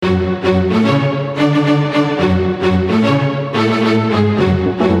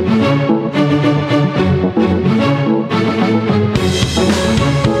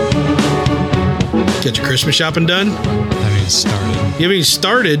Christmas shopping done? I haven't even started. You haven't even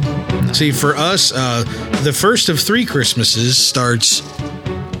started? See, for us, the first of 3 Christmases starts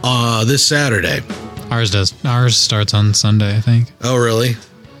this Saturday. Ours does. Ours starts on Sunday, I think. Oh, really?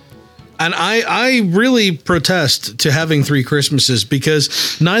 And I really protest to having 3 Christmases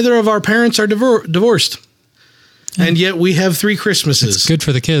because neither of our parents are divorced. And yet we have 3 Christmases. It's good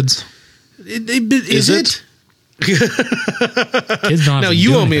for the kids. Is it? Kids don't have Now to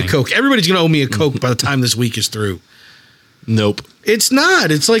you do owe me a anything. Coke. Everybody's going to owe me a Coke by the time this week is through. Nope. It's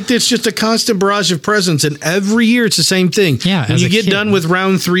not. It's like it's just a constant barrage of presents, and every year it's the same thing. Yeah, when as you a get kid. done with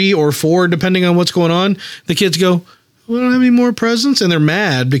round 3 or 4, depending on what's going on, the kids go, "We don't have any more presents," and they're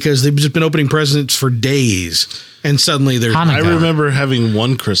mad because they've just been opening presents for days, and suddenly they're. Hanukkah. I remember having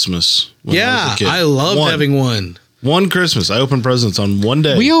one Christmas. When I was Yeah, a kid. I loved having one. One Christmas. I opened presents on one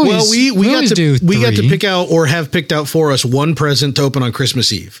day. We always, Well, we got always to do we got to 3. pick out or have picked out for us one present to open on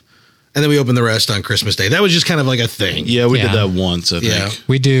Christmas Eve, and then we open the rest on Christmas Day. That was just kind of like a thing. Yeah, we did Yeah. that once, I Yeah. think.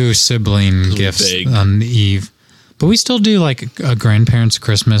 We do sibling gifts vague. on the eve. But we still do like a grandparents'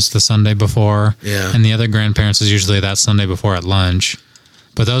 Christmas the Sunday before. Yeah. And the other grandparents is usually that Sunday before at lunch.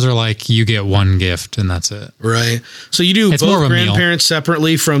 But those are like you get one gift and that's it. Right. So you do It's more both of a meal. grandparents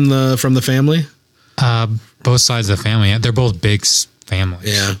separately from the family? Both sides of the family. They're both big families.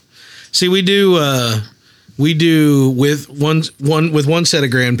 Yeah. See, we do with one set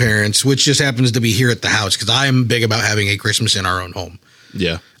of grandparents, which just happens to be here at the house because I'm big about having a Christmas in our own home.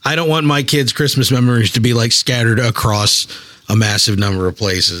 Yeah. I don't want my kids' Christmas memories to be like scattered across a massive number of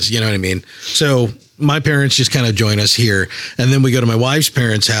places. You know what I mean? So my parents just kind of join us here. And then we go to my wife's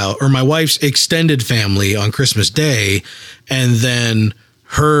parents' house or my wife's extended family on Christmas Day. And then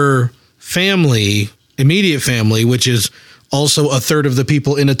her family, immediate family, which is also a third of the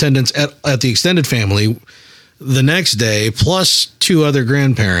people in attendance at the extended family the next day, plus 2 other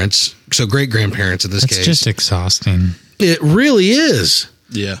grandparents. So great grandparents in this It's case. just exhausting. It really is.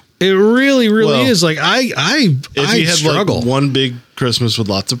 Yeah. It really, really Well, is. Like If I you had struggle. like one big Christmas with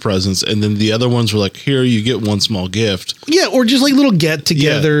lots of presents, and then the other ones were like, here, you get one small gift. Yeah, or just like little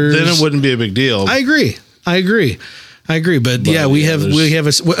get-togethers. Then it wouldn't be a big deal. I agree. But yeah, we have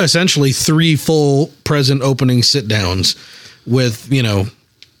essentially 3 full present opening sit downs with,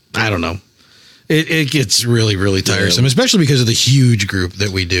 I don't know. It gets really, really tiresome, especially because of the huge group that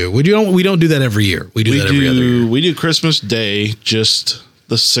we do. We don't do that every year. We do that every other year. We do Christmas Day, just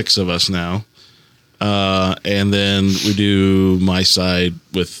the 6 of us now. And then we do my side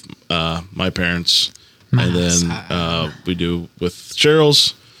with my parents. And then we do with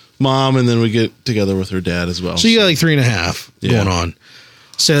Cheryl's mom, and then we get together with her dad as well. So you got like 3.5 going on.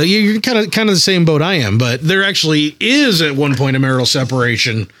 So you're kind of the same boat I am, but there actually is at one point a marital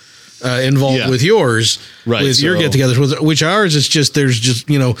separation involved with yours, right? With your get-togethers, which ours is just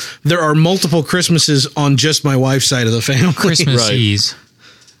there are multiple Christmases on just my wife's side of the family. Christmas Eves.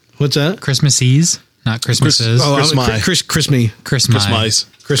 What's that? Christmas Eves, not Christmases. Christmas.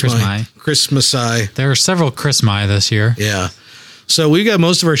 There are several Christmas this year. Yeah. So we got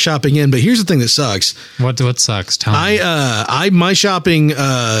most of our shopping in, but here's the thing that sucks. What sucks? Tell me. My shopping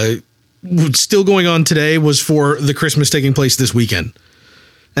still going on today was for the Christmas taking place this weekend.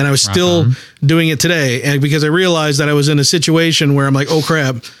 And I was still doing it today. And because I realized that I was in a situation where I'm like, oh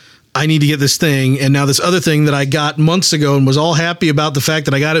crap, I need to get this thing. And now this other thing that I got months ago and was all happy about the fact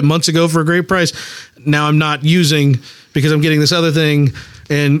that I got it months ago for a great price. Now I'm not using because I'm getting this other thing.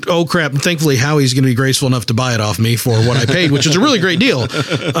 And oh crap! Thankfully, Howie's going to be graceful enough to buy it off me for what I paid, which is a really great deal.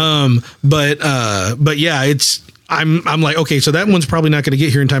 But yeah, I'm like, okay, so that one's probably not going to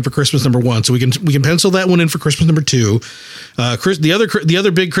get here in time for Christmas number 1. So we can pencil that one in for Christmas number 2. The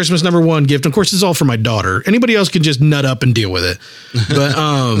other big Christmas number 1 gift, of course, is all for my daughter. Anybody else can just nut up and deal with it. But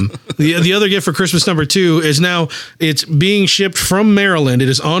the other gift for Christmas number 2 is now it's being shipped from Maryland. It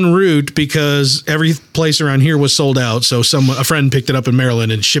is en route because every place around here was sold out. So a friend picked it up in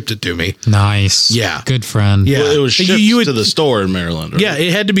Maryland and shipped it to me. Nice. Yeah. Good friend. Yeah. Well, it was shipped to the store in Maryland. Right? Yeah,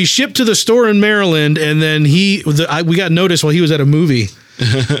 it had to be shipped to the store in Maryland, and then we got notice while he was at a movie.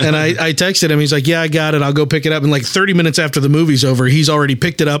 And I texted him. He's like, yeah, I got it. I'll go pick it up. And like 30 minutes after the movie's over, he's already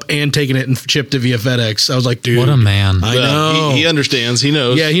picked it up and taken it and shipped it via FedEx. I was like, dude. What a man. I know. He understands. He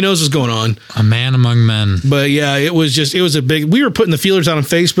knows. Yeah, he knows what's going on. A man among men. But yeah, it was a big, we were putting the feelers out on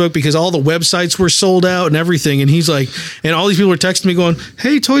Facebook because all the websites were sold out and everything. And he's like, and all these people were texting me going,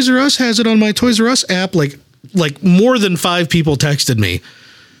 hey, Toys R Us has it on my Toys R Us app. Like more than 5 people texted me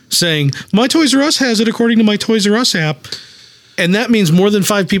saying, my Toys R Us has it according to my Toys R Us app. And that means more than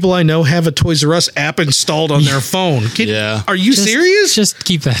 5 people I know have a Toys R Us app installed on their phone. Yeah. Are you serious? Just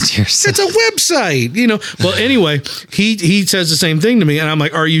keep that to yourself. It's a website, you know. Well, anyway, he says the same thing to me, and I'm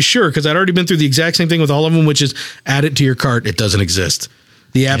like, "Are you sure?" Because I'd already been through the exact same thing with all of them, which is add it to your cart. It doesn't exist.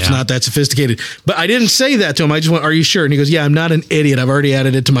 The app's not that sophisticated. But I didn't say that to him. I just went, "Are you sure?" And he goes, "Yeah, I'm not an idiot. I've already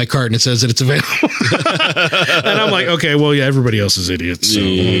added it to my cart, and it says that it's available." And I'm like, "Okay, well, yeah, everybody else is idiots." So.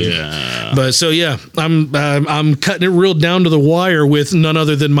 Yeah. But so yeah, I'm cutting it real down to the wire with none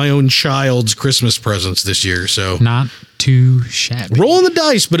other than my own child's Christmas presents this year. So Not too shabby. rolling the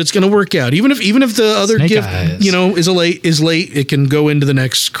dice, but it's going to work out. Even if the other Snake gift, eyes. is late, it can go into the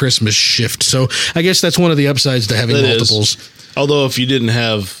next Christmas shift. So I guess that's one of the upsides to having That multiples. is. Although if you didn't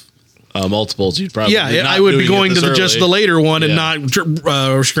have multiples, you'd probably I would be going to just the later one and Yeah.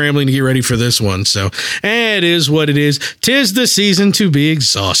 not scrambling to get ready for this one. So it is what it is. 'Tis the season to be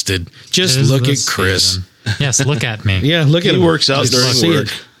exhausted. Just Tis look the at Chris. season. Yes, look at me. Yeah, look at He him. works out Just during see work.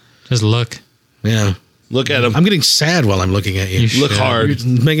 it. Just look. Yeah. Look at him. I'm getting sad while I'm looking at you. You Look should. hard. It's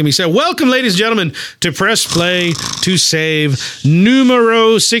making me sad. Welcome, ladies and gentlemen, to Press Play to Save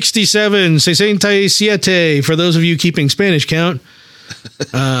numero 67, 67, for those of you keeping Spanish count.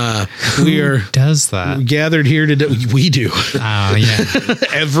 We are Does that? gathered here today. We do Oh, yeah.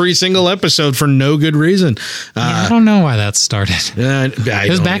 every single episode for no good reason. I don't know why that started. It It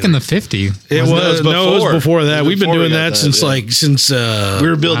was back in the 50s. It was before that. It was We've been before we doing got that since we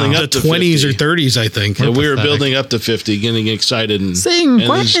were building the up to 20s 50. or 30s, I think. Yeah, we were pathetic. building up to 50, getting excited, and Sing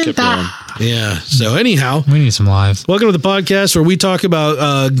and it just kept going. Yeah. So anyhow, We need some lives. welcome to the podcast where we talk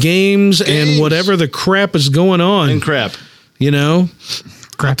about games and Games. whatever the crap is going on. And crap. You know,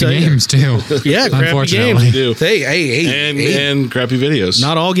 Crappy tell you. games, too. yeah, crappy Unfortunately. games. do. Hey, And crappy videos.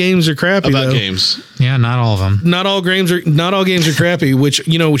 not all games are crappy about though. games. Yeah, not all of them. Not all games are crappy, which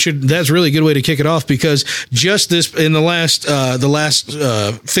that's really a good way to kick it off because just this in the last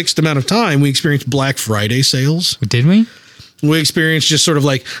fixed amount of time we experienced Black Friday sales. Did we? We experienced just sort of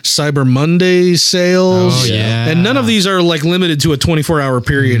like Cyber Monday sales. Oh, yeah. And none of these are like limited to a 24-hour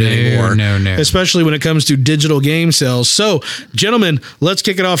period anymore. No. Especially when it comes to digital game sales. So, gentlemen, let's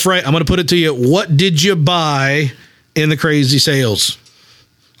kick it off right. I'm going to put it to you. What did you buy in the crazy sales?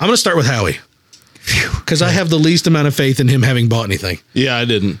 I'm going to start with Howie. Because I have the least amount of faith in him having bought anything. Yeah, I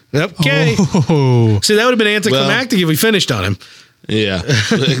didn't. Okay. Oh, See, that would have been anticlimactic if we finished on him. Yeah,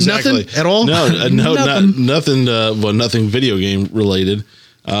 exactly. Nothing at all? No, Nothing. nothing video game related.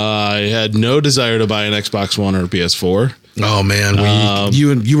 I had no desire to buy an Xbox One or a PS4. Oh, man.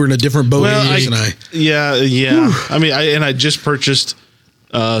 You were in a different boat than I. Yeah. I mean, I just purchased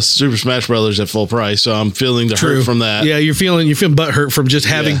Super Smash Brothers at full price, so I'm feeling the hurt from that. Yeah, you're feeling butthurt from just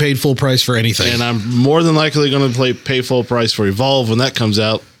having Yeah. paid full price for anything. And I'm more than likely going to pay full price for Evolve when that comes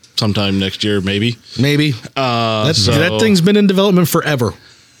out sometime next year, maybe. Maybe. That thing's been in development forever.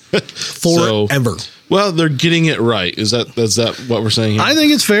 Forever. Well, they're getting it right. Is that what we're saying here? I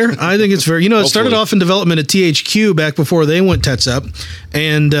think it's fair. You know, it started Hopefully. off in development at THQ back before they went Tets Up.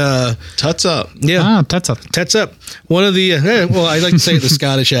 And Tuts up. yeah. that's up. Tets Up. One of the, well, I like to say it the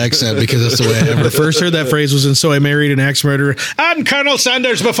Scottish accent because that's the way I ever first heard that phrase was in So I Married an Axe Murderer and Colonel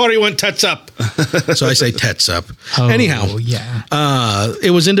Sanders before he went Tets Up. So I say Tets Up. Oh, Anyhow, yeah.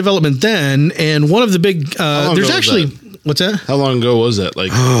 it was in development then. And one of the big, long there's ago was actually, that? what's that? How long ago was that?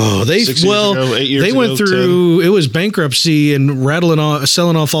 Like, Oh, 6 years ago, 8 years they went ago, through. It was bankruptcy and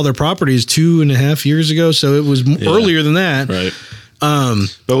selling off all their properties 2.5 years ago. So it was earlier than that. 10? Right.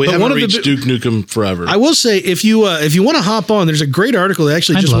 But we but haven't one of the reached Duke Nukem Forever. I will say, if you want to hop on, there's a great article that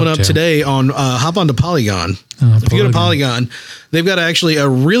actually I'd just love went up to. today on hop on to Polygon. If you go to Polygon, they've got actually a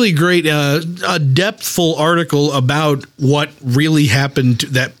really great, a depthful article about what really happened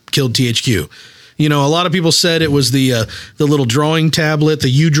that killed THQ. You know, a lot of people said it was the little drawing tablet, the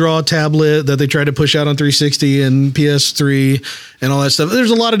UDraw tablet that they tried to push out on 360 and PS3 and all that stuff.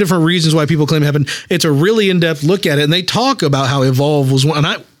 There's a lot of different reasons why people claim it happened. It's a really in-depth look at it, and they talk about how Evolve was one.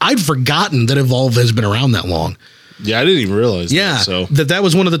 And I'd forgotten that Evolve has been around that long. Yeah, I didn't even realize Yeah, that. So that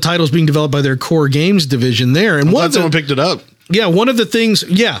was one of the titles being developed by their core games division there. And I'm one glad of someone the, picked it up. yeah, one of the things,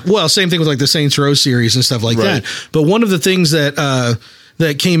 well, same thing with like the Saints Row series and stuff like Right. that. But one of the things that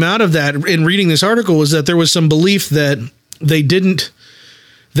came out of that in reading this article was that there was some belief that because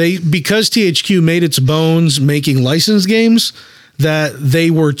THQ made its bones making licensed games, that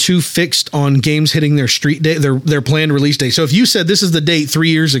they were too fixed on games hitting their street date, their planned release date. So if you said this is the date 3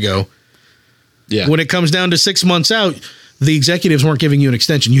 years ago, Yeah. when it comes down to 6 months out, the executives weren't giving you an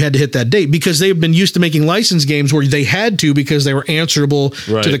extension. You had to hit that date because they've been used to making licensed games where they had to because they were answerable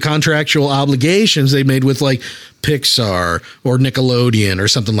to the contractual obligations they made with like Pixar or Nickelodeon or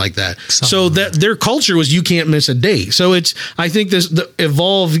something like that. So that their culture was you can't miss a date. So I think the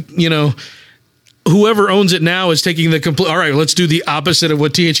Evolve, whoever owns it now is taking the complete, all right, let's do the opposite of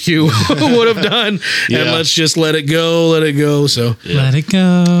what THQ would have done. And let's just let it go. So let it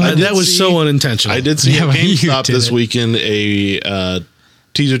go. That was so unintentional. I did see at GameStop this weekend a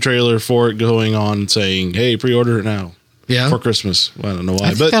teaser trailer for it going on saying, hey, pre-order it now. Yeah. For Christmas. Well, I don't know why.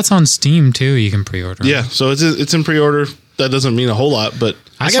 I think that's on Steam too. You can pre-order. Yeah. So it's in pre-order. That doesn't mean a whole lot, but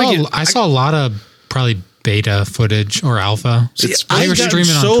I saw a lot of probably beta footage or alpha. I were streaming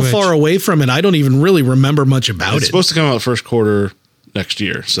so on Twitch. Far away from it, I don't even really remember much about it. It's supposed to come out first quarter next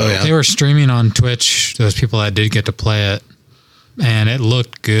year. So they were streaming on Twitch. Those people that did get to play it, and it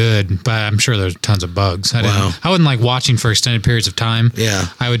looked good. But I'm sure there's tons of bugs. I wasn't like watching for extended periods of time. Yeah,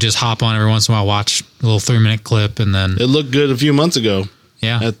 I would just hop on every once in a while, watch a little 3-minute clip, and then it looked good a few months ago.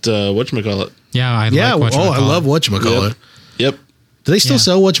 Yeah, at whatchamacallit. Yeah, I love whatchamacallit. Yep. Do they still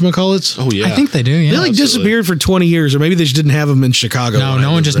sell whatchamacallits? Oh, yeah. I think they do, yeah. They like disappeared for 20 years, or maybe they just didn't have them in Chicago.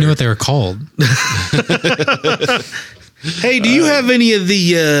 No one just knew what they were called. Hey, do you have any of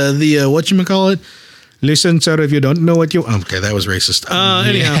the whatchamacallit? Listen, sir, if you don't know what you... Okay, that was racist.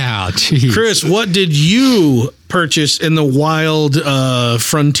 Anyhow, geez. Chris, what did you purchase in the wild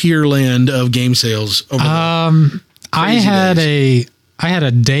frontier land of game sales? I had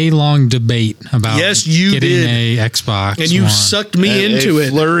a day-long debate about getting a Xbox and you sucked me into it.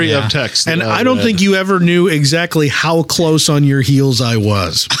 Flurry of text. And I don't think you ever knew exactly how close on your heels I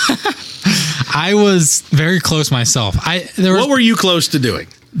was. I was very close myself. What were you close to doing?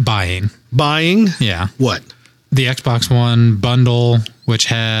 Buying? Yeah. What? The Xbox One bundle, which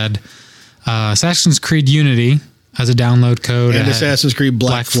had Assassin's Creed Unity as a download code. And Assassin's Creed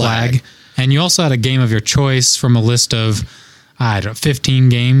Black Flag. And you also had a game of your choice from a list of 15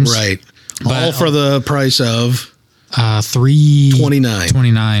 games. Right. All for the price of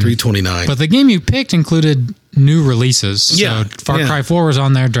 $329. But the game you picked included new releases. Yeah. So Far Cry 4 was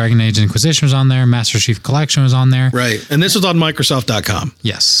on there, Dragon Age Inquisition was on there, Master Chief Collection was on there. Right. And this was on Microsoft.com.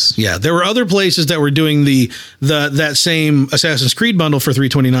 Yes. Yeah. There were other places that were doing that same Assassin's Creed bundle for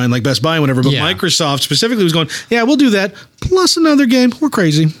 $329, like Best Buy and whatever, but Microsoft specifically was going, yeah, we'll do that. Plus another game. We're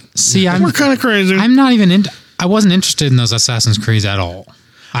crazy. See, we're kind of crazy. I'm not even I wasn't interested in those Assassin's Creeds at all.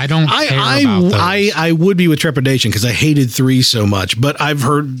 I don't care about those. I would be with trepidation because I hated 3 so much, but I've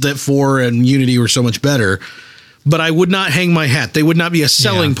heard that 4 and Unity were so much better. But I would not hang my hat. They would not be a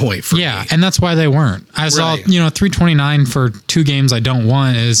selling point for me. Yeah, and that's why they weren't. I saw, $329 for 2 games I don't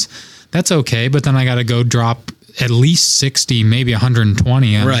want that's okay, but then I got to go drop at least 60, maybe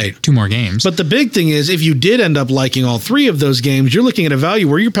 120 on 2 more games. But the big thing is, if you did end up liking all 3 of those games, you're looking at a value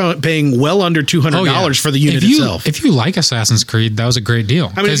where you're paying well under $200 for the unit itself. If you like Assassin's Creed, that was a great deal.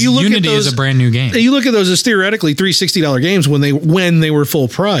 I mean, if you look Unity at those, is a brand new game. You look at those as theoretically $360 games when they were full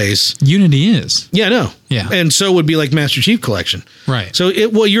price. Unity is. Yeah, I know. Yeah. And so would be like Master Chief Collection. Right. So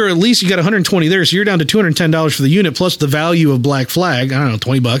you're at least, you got 120 there. So you're down to $210 for the unit plus the value of Black Flag. I don't know,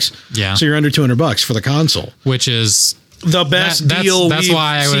 $20. Yeah. So you're under $200 for the console. Which is the best deal we've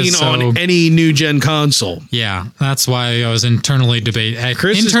seen on any new gen console. Yeah. That's why I was internally and externally.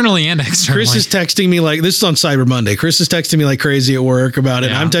 Chris is texting me like, this is on Cyber Monday. Chris is texting me like crazy at work about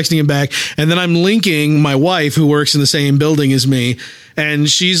it. Yeah. I'm texting him back. And then I'm linking my wife who works in the same building as me. And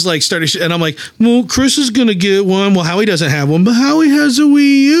she's like and I'm like, well, Chris is going to get one. Well, Howie doesn't have one, but Howie has a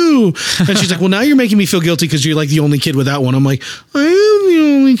Wii U. And she's like, well, now you're making me feel guilty because you're like the only kid without one. I'm like, I am the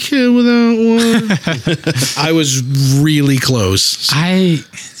only kid without one. I was really close. So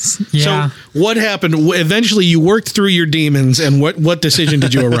what happened? Eventually you worked through your demons, and what decision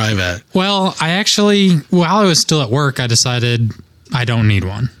did you arrive at? Well, while I was still at work, I decided I don't need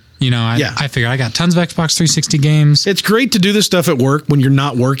one. I figured I got tons of Xbox 360 games. It's great to do this stuff at work when you're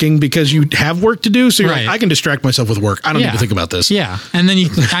not working because you have work to do. So you're like, I can distract myself with work. I don't need to think about this. Yeah. And then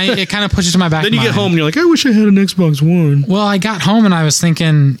it kind of pushes to my back. Then you get home and you're like, I wish I had an Xbox One. Well, I got home and I was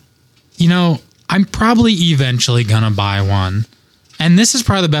thinking, I'm probably eventually going to buy one. And this is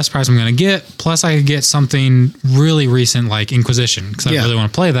probably the best price I'm going to get. Plus, I could get something really recent like Inquisition because I really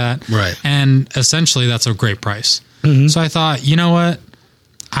want to play that. Right. And essentially, that's a great price. Mm-hmm. So I thought, you know what?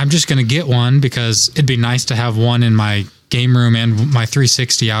 I'm just going to get one because it'd be nice to have one in my game room and my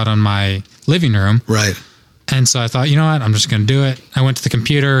 360 out on my living room. Right. And so I thought, you know what? I'm just going to do it. I went to the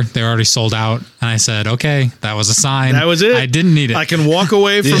computer. They were already sold out. And I said, okay, that was a sign. That was it. I didn't need it. I can walk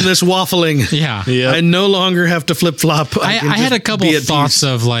away from this waffling. Yeah. I no longer have to flip-flop. I had a couple of thoughts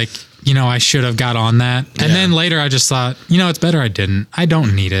of like, I should have got on that. And then later I just thought, it's better I didn't. I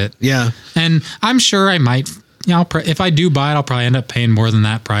don't need it. Yeah. And I'm sure I might, if I do buy it, I'll probably end up paying more than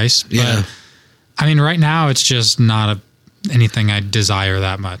that price. But Yeah. I mean, right now it's just not anything I desire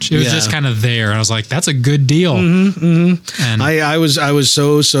that much. It was just kind of there. And I was like, that's a good deal. And I was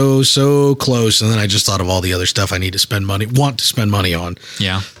so close. And then I just thought of all the other stuff I want to spend money on.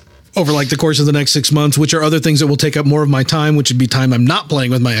 yeah. Over like the course of the next 6 months, which are other things that will take up more of my time, which would be time I'm not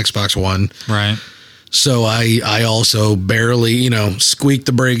playing with my Xbox One. Right. So I also barely, squeak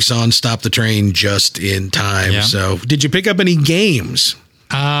the brakes on Stop the Train just in time. Yeah. So did you pick up any games?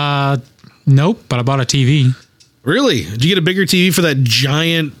 Nope. But I bought a TV. Really? Did you get a bigger TV for that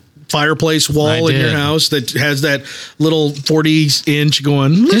giant fireplace wall I in your did. house that has that little 40-inch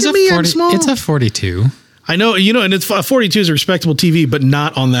going, look It's at a me, 40, I'm small? It's a 42. I know, and it's a 42 is a respectable TV, but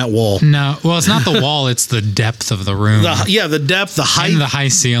not on that wall. No. Well, it's not the wall. It's the depth of the room. The depth, the height. And the high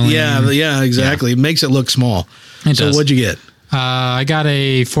ceiling. Yeah, exactly. It makes it look small. It So does. what'd you get? I got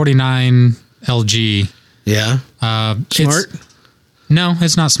a 49 LG. Yeah. Smart? No,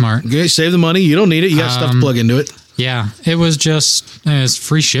 it's not smart. Okay, save the money. You don't need it. You got stuff to plug into it. Yeah, it was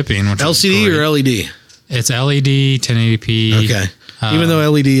free shipping. Which was LCD great. or LED? It's LED, 1080p. Okay. Even though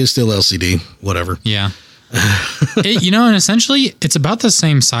LED is still LCD, whatever. Yeah. And essentially it's about the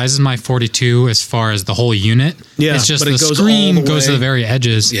same size as my 42 as far as the whole unit. Yeah, it's just but it the goes screen all the goes to way. the very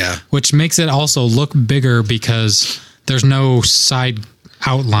edges. Yeah. Which makes it also look bigger because there's no side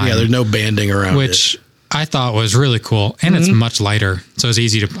outline. Yeah, there's no banding around which it. I thought was really cool, and it's much lighter, so it's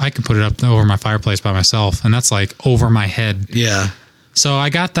easy I can put it up over my fireplace by myself, and that's like over my head. Yeah. So I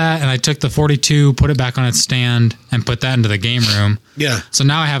got that, and I took the 42, put it back on its stand, and put that into the game room. Yeah. So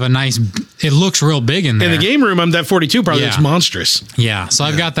now I have it looks real big in there. In the game room, I'm that 42 probably Yeah. looks monstrous. Yeah. So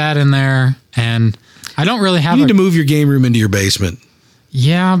I've got that in there, and I don't really have You need to move your game room into your basement.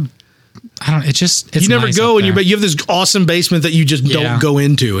 Yeah. I don't, it's You never nice go up in your there. but you have this awesome basement that you just Yeah. don't go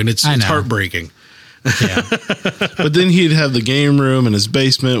into, and it's I know. heartbreaking. Yeah. But then he'd have the game room in his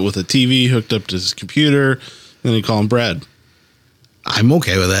basement with a TV hooked up to his computer. Then he'd call him Brad. I'm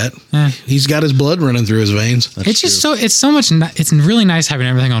okay with that. Eh. He's got his blood running through his veins. It's just it's so much. It's really nice having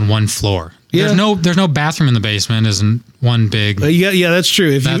everything on one floor. Yeah. There's no bathroom in the basement. Isn't one big? Yeah, that's true.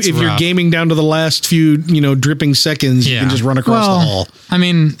 If That's you're rough. gaming down to the last few, dripping seconds, you can just run across the hall. I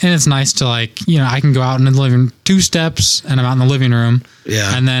mean, and it's nice to I can go out in the living room 2 steps and I'm out in the living room.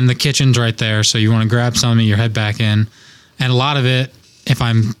 Yeah. And then the kitchen's right there. So you want to grab something, your head back in. And a lot of it, if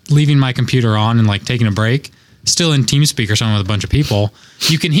I'm leaving my computer on and taking a break, still in TeamSpeak or something with a bunch of people,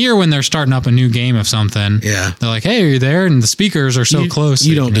 you can hear when they're starting up a new game of something. Yeah. They're like, hey, are you there? And the speakers are so close.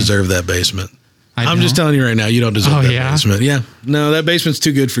 You don't deserve that basement. I'm just telling. telling you right now, you don't deserve Oh, that yeah? basement. Yeah. No, that basement's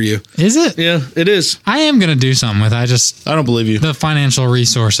too good for you. Is it? Yeah, it is. I am going to do something with it. I don't believe you. The financial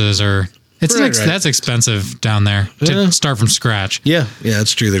resources are... Right. That's expensive down there to Yeah. start from scratch. Yeah,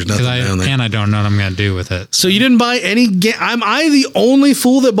 it's true. There's nothing down there. And I don't know what I'm going to do with it. So you didn't buy any game? Am I the only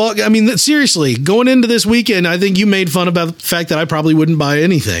fool that bought? I mean, seriously, going into this weekend, I think you made fun about the fact that I probably wouldn't buy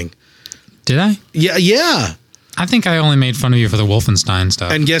anything. Did I? Yeah. I think I only made fun of you for the Wolfenstein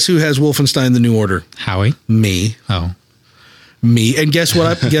stuff. And guess who has Wolfenstein: The New Order? Howie? Me. Oh. Me. And guess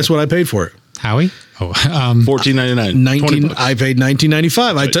what? Guess what I paid for it? Howie? Oh. $14.99. I paid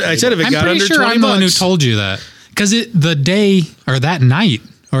 $19.95. I said if it I'm got pretty under sure 20 I'm the one who bucks. told you that. Because the day or that night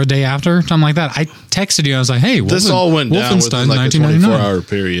or day after, something like that, I texted you. I was like, hey, This all went down within a 24-hour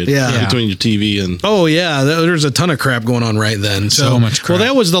period Yeah. between your TV and... Oh yeah, there's a ton of crap going on right then. So much crap. Well,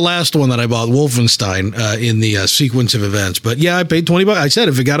 that was the last one that I bought, Wolfenstein, in the sequence of events. But yeah, I paid $20. I said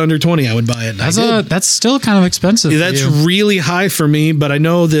if it got under 20, I would buy it. And I did. That's still kind of expensive. That's for you. really high for me, but I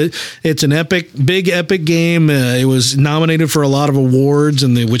know that it's an big epic game. It was nominated for a lot of awards,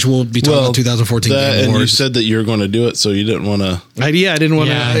 which we'll be talking about 2014 that, Game and you Awards. said that you were going to do it, so you didn't want to... I didn't want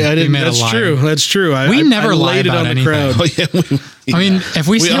to. Yeah, I you didn't. made a That's liar. true. That's true. We never I lie laid it about on the anything. crowd. Oh, yeah, I mean, if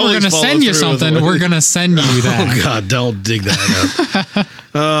we say we're always going to follow send you through with something, what- we're going to send you that. Oh God, don't dig that up.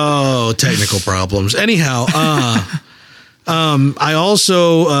 Oh, technical problems. Anyhow, I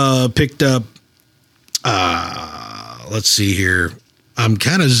also picked up. Let's see here. I'm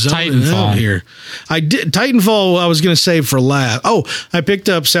kind of zoning Titanfall. out here. I did Titanfall. I was going to save for last. Oh, I picked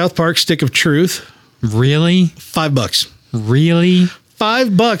up South Park: Stick of Truth. Really? $5. Really?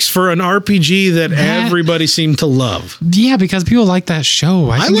 $5 for an RPG that everybody seemed to love. Yeah, because people like that show.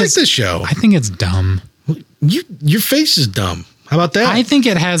 I think like it's- this show. I think it's dumb. Your face is dumb. How about that? I think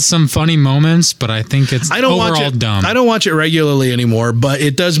it has some funny moments, but I think it's I don't overall watch it. dumb. I don't watch it regularly anymore, but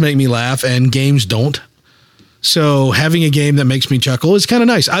it does make me laugh, and games don't. So having a game that makes me chuckle is kind of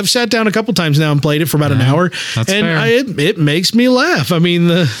nice. I've sat down a couple times now and played it for about an hour, that's and fair. it makes me laugh. I mean,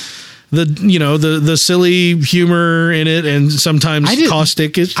 the silly humor in it, and sometimes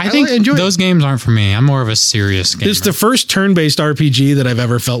caustic. I think enjoy those games aren't for me. I'm more of a serious gamer. It's the first turn-based RPG that I've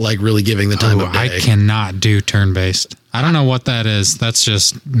ever felt like really giving the time of day. I cannot do turn-based. I don't know what that is. That's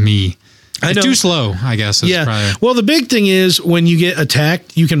just me. It's too slow, I guess. Yeah. Well, the big thing is when you get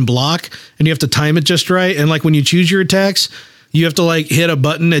attacked, you can block, and you have to time it just right. And like when you choose your attacks, you have to like hit a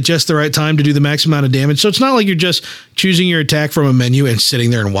button at just the right time to do the max amount of damage. So it's not like you're just choosing your attack from a menu and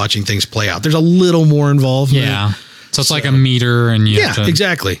sitting there and watching things play out. There's a little more involved. Yeah. So it's like a meter, and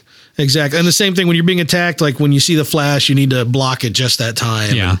exactly. And the same thing when you're being attacked, like when you see the flash, you need to block it just that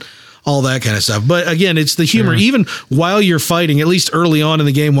time. Yeah. And all that kind of stuff. But again, it's the humor. Sure. Even while you're fighting, at least early on in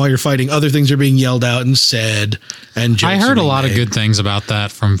the game, while you're fighting, other things are being yelled out and said. And jokes I heard a lot of good things about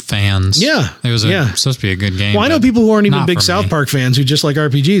that from fans. Yeah. It was supposed to be a good game. Well, I know people who aren't even big South Park fans who just like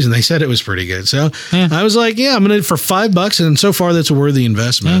RPGs, and they said it was pretty good. So I was like, I'm going to for $5, and so far that's a worthy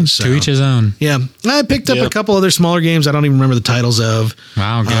investment. So, to each his own. Yeah. I picked up a couple other smaller games I don't even remember the titles of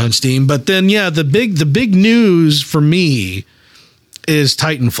on Steam. But then, the big news for me is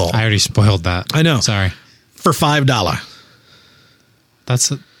Titanfall. I already spoiled that. I know. Sorry. For $5.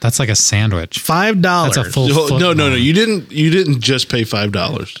 That's like a sandwich. $5. That's a full. No. You didn't just pay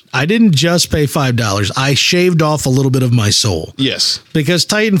 $5. I didn't just pay $5. I shaved off a little bit of my soul. Yes. Because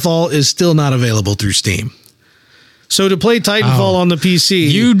Titanfall is still not available through Steam. So to play Titanfall on the PC,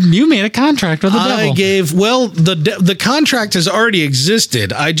 you made a contract with the devil. The contract has already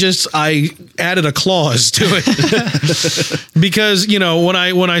existed. I added a clause to it because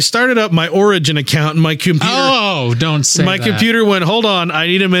when I started up my Origin account, my computer don't say my computer went, hold on, I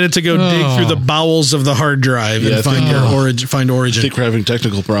need a minute to go dig through the bowels of the hard drive and find Origin. I think we're having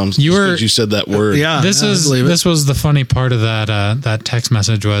technical problems. You said that word. Yeah, this was the funny part of that text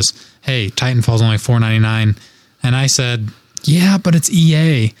message was, hey, Titanfall's only $4.99. And I said, yeah, but it's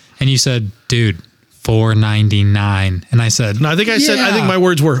EA. And you said, dude, $4.99. And I said, no, I think my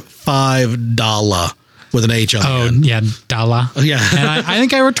words were $5 with an H on the end. Yeah, dollar. Yeah. And I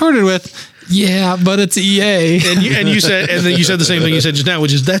think I retorted with, yeah, but it's EA. And you said the same thing you said just now,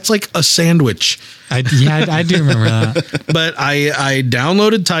 which is that's like a sandwich. I do remember that. But I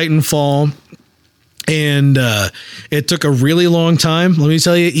downloaded Titanfall. And it took a really long time. Let me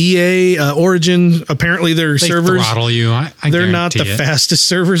tell you, EA Origin, apparently their servers throttle you. They're not the fastest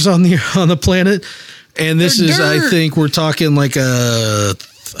servers on the planet. And this is, I think, we're talking like a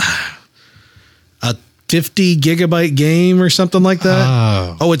 50 gigabyte game or something like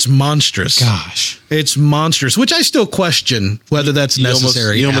that. Oh, it's monstrous. Gosh, it's monstrous. Which I still question whether that's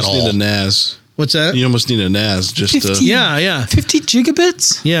necessary. You almost need a NAS. What's that? You almost need a NAS just 50, to... Yeah. 50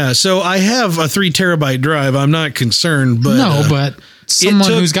 gigabits? Yeah, so I have a 3 terabyte drive. I'm not concerned, but... No, but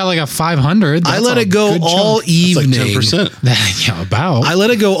someone who's got like a 500... I let it go all evening. That's like 10%. Yeah, about. I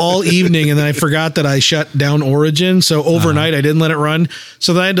let it go all evening, and then I forgot that I shut down Origin, so overnight I didn't let it run.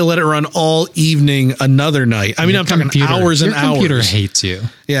 So then I had to let it run all evening another night. I mean, I'm talking hours and hours. Your computer hates you.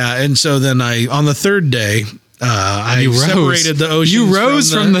 Yeah, and so then on the third day... I separated the oceans. You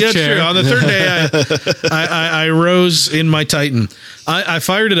rose from the chair. True. On the third day, I rose in my Titan. I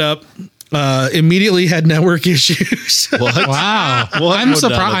fired it up. Immediately had network issues. What? Wow. I'm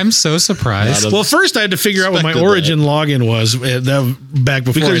surprised. I'm so surprised. Well, first I had to figure out what my Origin login was back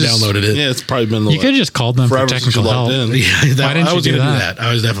before I downloaded it. Yeah, it's probably been you could have just called them for technical help. Yeah, Why didn't you do that?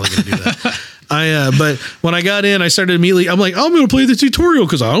 I was definitely going to do that. But when I got in, I started immediately. I'm like, I'm going to play the tutorial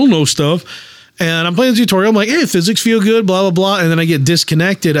because I don't know stuff. And I'm playing the tutorial. I'm like, hey, physics feel good, blah, blah, blah. And then I get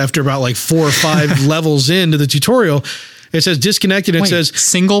disconnected after about like 4 or 5 levels into the tutorial. It says disconnected. It says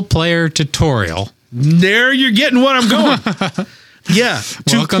single player tutorial. There you're getting what I'm going. Yeah.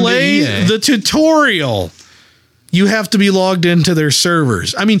 To play the tutorial, you have to be logged into their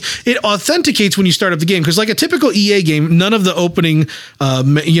servers. I mean, it authenticates when you start up the game because like a typical EA game, none of the opening,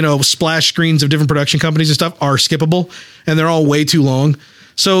 splash screens of different production companies and stuff are skippable, and they're all way too long.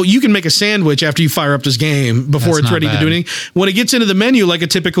 So you can make a sandwich after you fire up this game before it's ready to do anything. When it gets into the menu, like a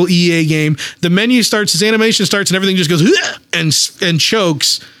typical EA game, the menu starts, its animation starts, and everything just goes and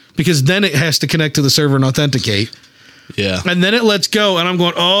chokes because then it has to connect to the server and authenticate. Yeah. And then it lets go, and I'm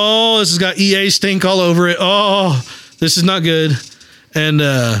going, oh, this has got EA stink all over it. Oh, this is not good.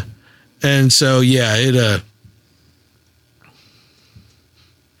 And so yeah,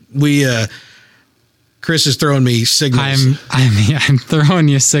 Chris is throwing me signals. I'm throwing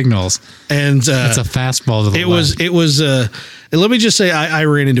you signals, and it's a fastball to the left. It was. Let me just say, I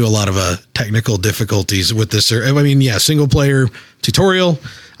ran into a lot of technical difficulties with this. I mean, single player tutorial.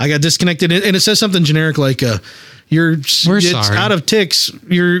 I got disconnected, and it says something generic like, "It's sorry. out of ticks.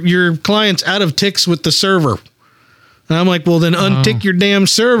 Your client's out of ticks with the server." And I'm like, well, then untick your damn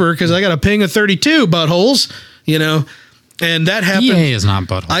server because I got a ping of 32 buttholes, you know. And that happened. EA is not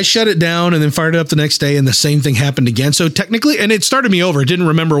butthole. I shut it down and then fired it up the next day, and the same thing happened again. So technically, and it started me over. I didn't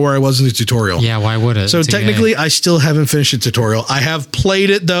remember where I was in the tutorial. Yeah, why would it? So It's technically, EA. I still haven't finished the tutorial. I have played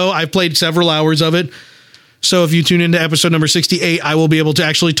it, though. I've played several hours of it. So if you tune into episode number 68, I will be able to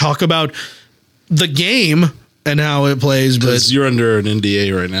actually talk about the game and how it plays. But Because you're under an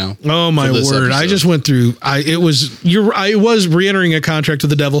NDA right now. oh my for this word! I episode. just went through. I was re-entering a contract with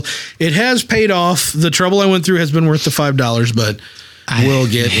the devil. It has paid off. The trouble I went through has been worth the $5, but we'll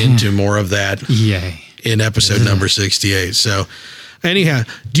get into more of that EA. in episode number 68. So anyhow,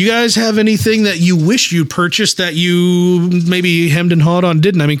 do you guys have anything that you wish you purchased that you maybe hemmed and hawed on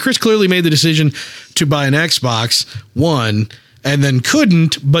didn't? I mean, Chris clearly made the decision to buy an Xbox One and then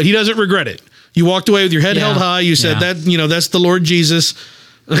couldn't, but he doesn't regret it. You walked away with your head Yeah. held high. You said Yeah. that's the Lord Jesus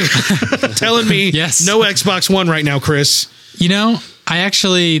telling me Yes. no Xbox One right now, Chris. You know, I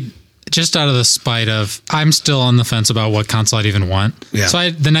actually, just out of the spite of, I'm still on the fence about what console I'd even want. Yeah. So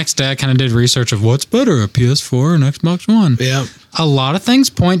the next day I kind of did research of what's better, a PS4 or an Xbox One. Yeah. A lot of things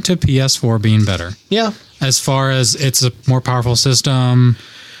point to PS4 being better. Yeah. As far as it's a more powerful system.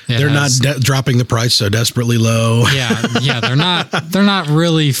 It They're has- not dropping the price so desperately low. yeah, they're not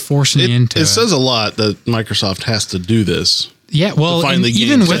really forcing you into It says a lot that Microsoft has to do this. Yeah, well, finally and gain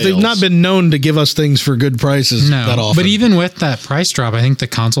even with sales. They've not been known to give us things for good prices that no, often. but even with that price drop, I think the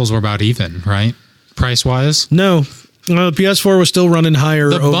consoles were about even, right? Price wise, No. The PS4 was still running higher.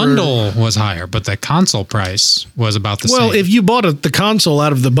 the over, bundle was higher, but the console price was about the Well, same. if you bought the console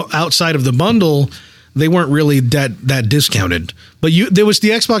outside of the bundle, they weren't really that discounted. But the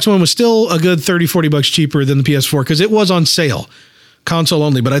Xbox One was still a good $30-$40 cheaper than the PS4 because it was on sale, console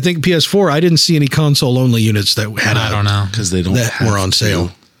only. But I think PS4, I didn't see any console only units that had I don't know. Because they don't that have were on to.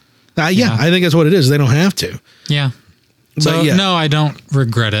 sale. Yeah, Yeah. I think that's what it is. They don't have to. Yeah. But So yeah. no, I don't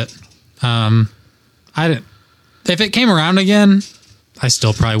regret it. I didn't. If it came around again, I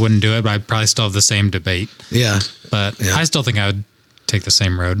still probably wouldn't do it. But I'd probably still have the same debate. Yeah. But Yeah. I still think I would take the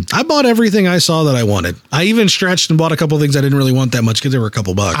same road. I bought everything I saw that I wanted. I even stretched and bought a couple of things I didn't really want that much because they were a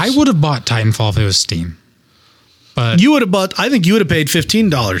couple bucks. I would have bought Titanfall if it was Steam. But You would have bought. I think you would have paid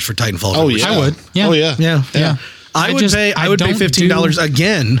 $15 for Titanfall. Oh, yeah. I would. Yeah. Oh, yeah. yeah, Yeah. I would pay. I would pay don't $15 do-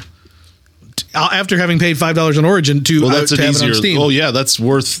 again after having paid $5 on Origin to, Well, that's to an have it on easier. Steam. Oh, yeah. That's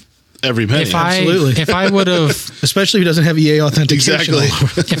worth every penny. Absolutely. If I would have Especially if it doesn't have EA authentication. Exactly.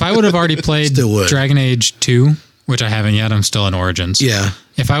 if I would have already played Still would. Dragon Age 2, which I haven't yet, I'm still in Origins. Yeah.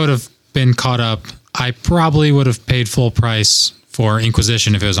 If I would have been caught up, I probably would have paid full price for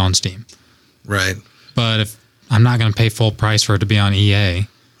Inquisition if it was on Steam. Right. But if I'm not going to pay full price for it to be on EA,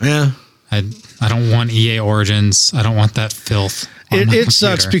 Yeah. I don't want EA Origins. I don't want that filth. on my It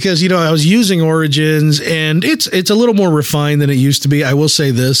sucks computer. because I was using Origins and it's a little more refined than it used to be. I will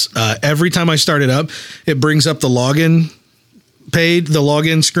say this: every time I start it up, it brings up the login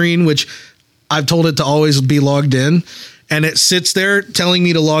screen, which I've told it to always be logged in, and it sits there telling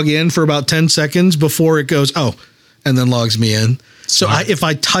me to log in for about 10 seconds before it goes and then logs me in. So if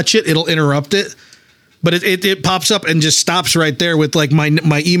I touch it, it'll interrupt it. But it pops up and just stops right there with like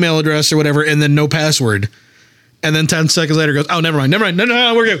my email address or whatever, and then no password. And then 10 seconds later goes, never mind.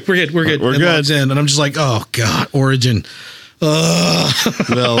 No, we're good. We're good. We're and good. logs in. And I'm just like, oh God, Origin.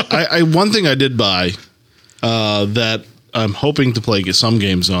 Well, I one thing I did buy that I'm hoping to play some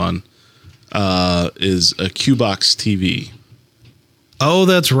games on is a Qbox TV. Oh,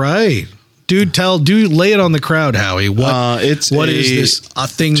 that's right. Dude, lay it on the crowd, Howie. What It's what is this a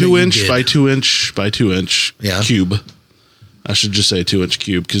thing 2-inch by 2-inch by 2-inch Yeah. cube. I should just say 2-inch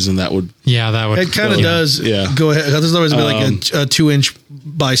cube because then that would Yeah, that would. It kind of yeah. does. Yeah. Go ahead. There's always been like a 2-inch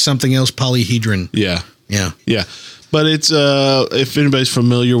by something else polyhedron. yeah. Yeah. But it's if anybody's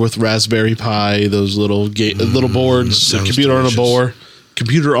familiar with Raspberry Pi, those little little boards, sounds computer delicious. on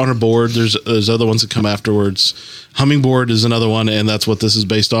a board. There's other ones that come afterwards. Hummingboard is another one, and that's what this is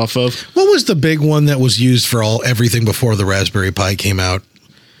based off of. What was the big one that was used for everything before the Raspberry Pi came out?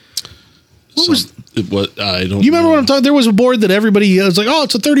 What I don't. You remember what I'm talking? There was a board that everybody was like, "Oh,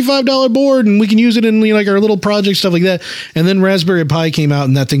 it's a $35 board, and we can use it in like our little project stuff like that." And then Raspberry Pi came out,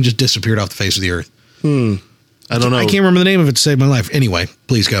 and that thing just disappeared off the face of the earth. I don't know. I can't remember the name of it to save my life. Anyway,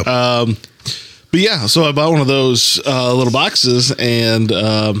 please go. But yeah, so I bought one of those little boxes, and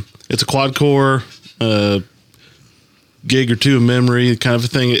it's a quad core, gig or two of memory, kind of a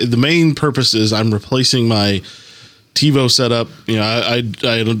thing. The main purpose is I'm replacing my TiVo setup. I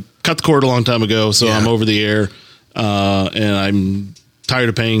cut the cord a long time ago, so Yeah. I'm over the air, and I'm tired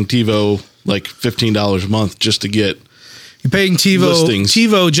of paying TiVo like $15 a month just to get. You're paying TiVo listings.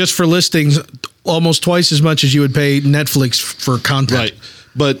 TiVo just for listings almost twice as much as you would pay Netflix for content. Right.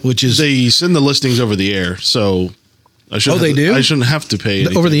 But Which is- they send the listings over the air, so I shouldn't. they do? I shouldn't have to pay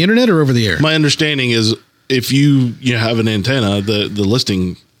anything. Over the internet or over the air? My understanding is if you have an antenna, the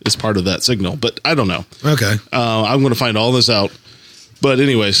listing is part of that signal. But I don't know. Okay. I'm going to find all this out. But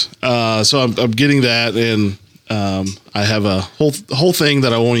anyways, so I'm getting that, and I have a whole thing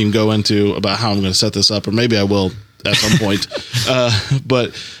that I won't even go into about how I'm going to set this up, or maybe I will at some point.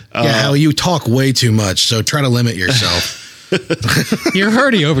 But How you talk way too much, so try to limit yourself. You're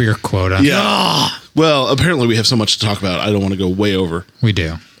already over your quota. yeah. Well, apparently we have so much to talk about. I don't want to go way over. We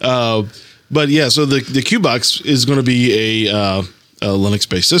do. But yeah, so the Qbox is going to be a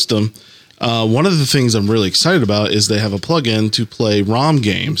Linux-based system. One of the things I'm really excited about is they have a plugin to play ROM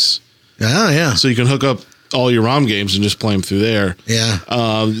games. Oh, yeah. So you can hook up all your ROM games and just play them through there.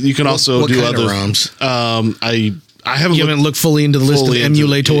 Yeah. You can also what do kind other of ROMs? I haven't You haven't looked fully into the list of fully into-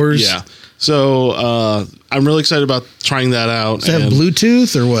 emulators? Yeah. So I'm really excited about trying that out. Does it have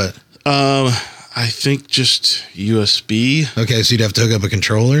Bluetooth or what? I think just USB. Okay, so you'd have to hook up a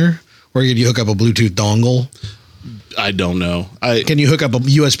controller? Or could you hook up a Bluetooth dongle? I don't know. Can you hook up a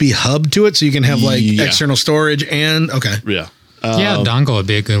USB hub to it so you can have like Yeah. external storage and okay. Yeah. Yeah, dongle would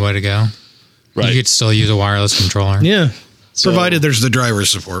be a good way to go. Right. You could still use a wireless controller. Yeah. So- Provided there's the driver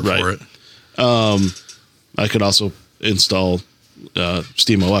support Right. for it. I could also install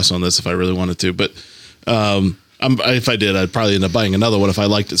SteamOS on this if I really wanted to, but if I did, I'd probably end up buying another one. If I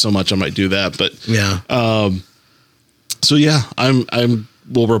liked it so much, I might do that. But Yeah. so yeah,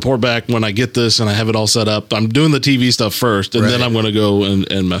 we'll report back when I get this and I have it all set up. I'm doing the TV stuff first, and then Right. I'm going to go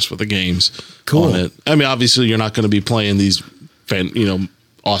and mess with the games. Cool. On it. I mean, obviously, you're not going to be playing these,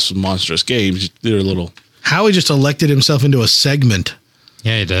 awesome, monstrous games. They're a little Howie just elected himself into a segment.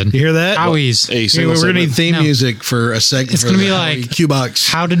 Yeah, you did. You hear that? Howie's. a Yeah, single we're going to need segment. theme No. music for a segment. It's gonna be like- Qbox.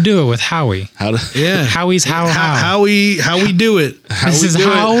 How to do it with Howie. How to Yeah. Howie's how. How we do it. This is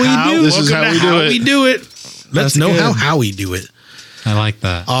how we do This is Welcome how to we do how it. we do it. Let's That's know good. how we do it. I like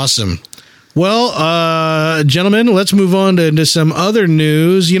that. Awesome. Well, gentlemen, let's move on to some other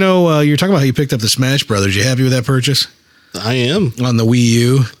news. You're talking about how you picked up the Smash Brothers. You happy with that purchase I am. on the Wii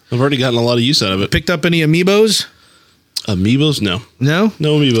U? I've already gotten a lot of use out of it. Picked up any amiibos? Amiibos? No. No?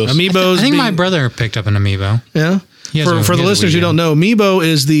 No Amiibos. Amiibos. I think my being- brother picked up an amiibo. Yeah. He has For a- the he has a listeners Wii who U. don't know, Amiibo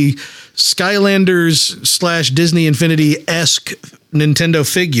is the Skylanders / Disney Infinity-esque Nintendo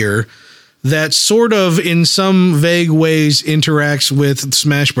figure that sort of, in some vague ways, interacts with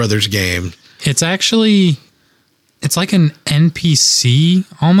Smash Brothers game. It's like an NPC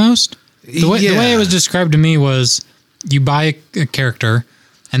almost. The way Yeah. it was described to me was you buy a character,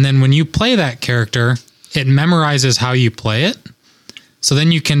 and then when you play that character, it memorizes how you play it. So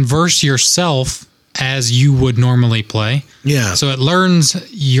then you can verse yourself as you would normally play. Yeah. So it learns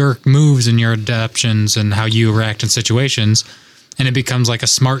your moves and your adaptions and how you react in situations, and it becomes like a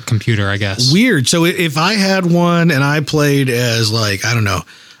smart computer, I guess. Weird. So if I had one and I played as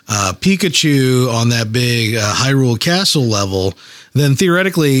Pikachu on that big Hyrule Castle level, then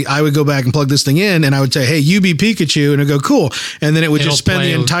theoretically I would go back and plug this thing in and I would say, hey, you be Pikachu, and it'd go cool. And then it would It'll just spend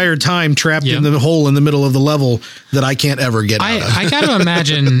the play- entire time trapped in Yep. the hole in the middle of the level that I can't ever get out of. I got to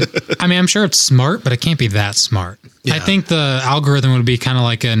imagine, I'm sure it's smart, but it can't be that smart. Yeah. I think the algorithm would be kind of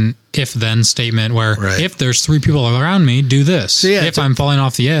like an if-then statement where Right. if there's 3 people around me, do this. So yeah, if I'm falling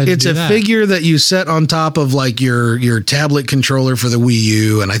off the edge, It's do a that. figure that you set on top of like your tablet controller for the Wii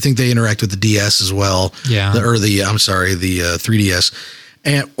U, and I think they interact with the DS as well. Yeah. the 3DS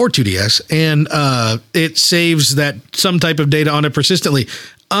or 2DS, and it saves that some type of data on it persistently.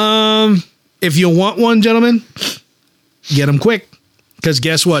 If you want one, gentlemen, get them quick. Because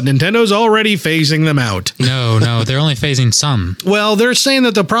guess what? Nintendo's already phasing them out. No, they're only phasing some. Well, they're saying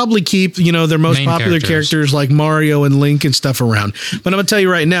that they'll probably keep, their most Main popular characters like Mario and Link and stuff around. But I'm going to tell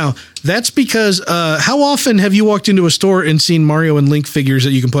you right now, that's because how often have you walked into a store and seen Mario and Link figures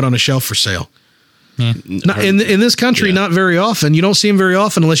that you can put on a shelf for sale? Yeah. Not, in this country, Yeah. not very often. You don't see them very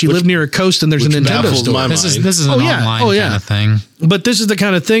often unless you live near a coast and there's a which Nintendo baffles store. my This is mind. an online kind of thing. But this is the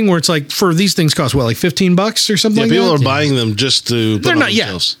kind of thing where it's like, for these things cost what, like $15 or something Yeah, like people that? are buying them just to put They're on not.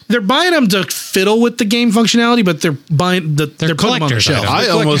 themselves. Yeah, they're buying them to fiddle with the game functionality, but they're buying they're putting them on the collector's shelf. items.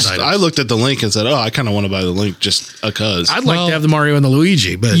 They're collector's items. I looked at the link and said, "Oh, I kind of want to buy the link just because." I'd like Well, to have the Mario and the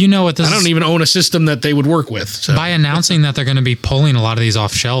Luigi, but you know what this I don't is- even own a system that they would work with. So. By announcing that they're going to be pulling a lot of these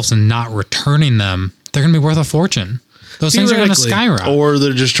off shelves and not returning them, they're going to be worth a fortune. Those things are going to Theoretically. skyrocket. or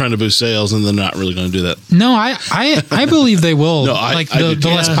they're just trying to boost sales and they're not really going to do that. No, I believe they will. No, I the do.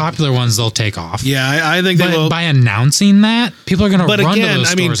 less Yeah. popular ones they'll take off. Yeah, I think they But will. by announcing that, people are going to But run again, to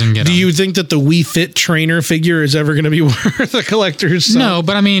those I mean, stores and get do them. you think that the Wii Fit trainer figure is ever going to be worth a collector's? No,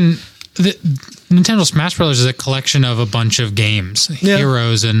 but I mean, Nintendo Smash Brothers is a collection of a bunch of games, Yeah.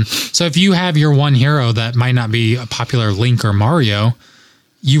 heroes, and so if you have your one hero that might not be a popular Link or Mario,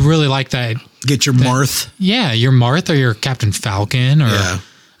 you really like that. Get your Marth. Yeah, your Marth or your Captain Falcon, or Yeah.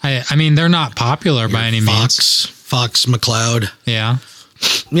 I mean, they're not popular by any means. Fox McCloud. Yeah,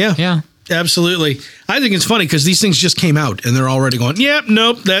 Yeah. yeah. Absolutely. I think it's funny because these things just came out and they're already going, yep,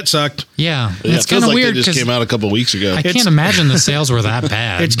 nope, that sucked. Yeah, Yeah, it's it feels kind of like weird they just because came out a couple weeks ago. I can't imagine the sales were that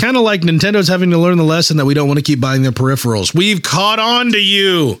bad. It's kind of like Nintendo's having to learn the lesson that we don't want to keep buying their peripherals. We've caught on to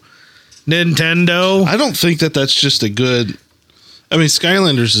you, Nintendo. I don't think that that's just a good. I mean,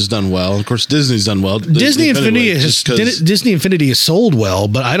 Skylanders has done well. Of course, Disney's done well. Disney Infinity has sold well,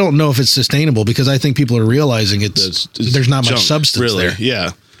 but I don't know if it's sustainable because I think people are realizing there's not much substance there.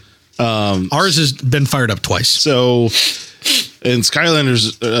 Yeah. Ours has been fired up twice. So, and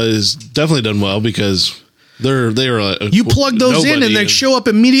Skylanders is definitely done well because they are. You plug those in and they show up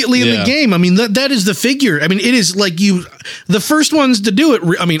immediately in the game. I mean, that is the figure. I mean, it is like the first ones to do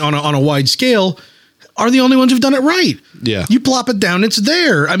it. I mean, on a wide scale, are the only ones who've done it right. Yeah. You plop it down, it's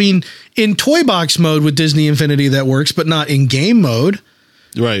there. I mean, in toy box mode with Disney Infinity that works, but not in game mode.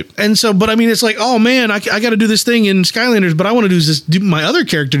 Right. And so, but I mean, it's like, oh man, I got to do this thing in Skylanders, but I want to do my other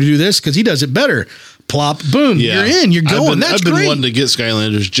character to do this because he does it better. Plop, boom, you're in, you're going. I've been wanting to get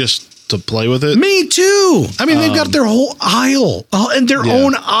Skylanders just to play with it. Me too. I mean, they've got their whole aisle and their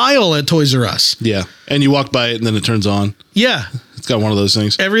own aisle at Toys R Us. Yeah. And you walk by it and then it turns on. Yeah. It's got one of those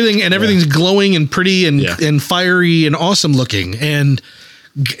things. Everything's glowing and pretty and fiery and awesome looking. And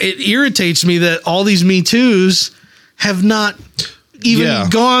it irritates me that all these Me Too's have not even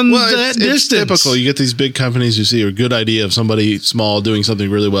gone that distance. It's typical. You get these big companies who see a good idea of somebody small doing something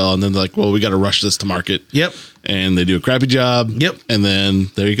really well, and then they're like, well, we got to rush this to market. Yep. And they do a crappy job. Yep. And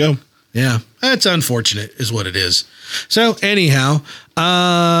then there you go. Yeah. That's unfortunate is what it is. So anyhow,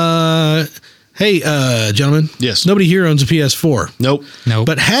 hey, gentlemen. Yes. Nobody here owns a PS4. Nope.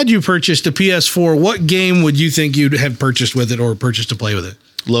 But had you purchased a PS4, what game would you think you'd have purchased with it or purchased to play with it?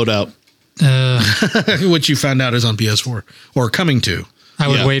 Loadout. Which you found out is on PS4 or coming to. I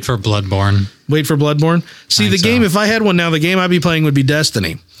would wait for Bloodborne. Wait for Bloodborne? See, the game, if I had one now, the game I'd be playing would be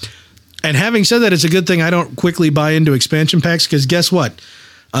Destiny. And having said that, it's a good thing I don't quickly buy into expansion packs because guess what?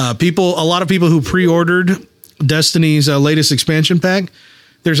 A lot of people who pre-ordered Destiny's latest expansion pack,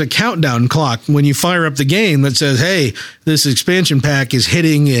 there's a countdown clock when you fire up the game that says, hey, this expansion pack is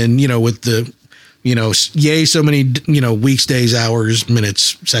hitting in, with the, yay, so many, weeks, days, hours,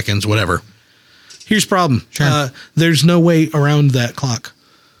 minutes, seconds, whatever. Here's the problem. Sure. There's no way around that clock.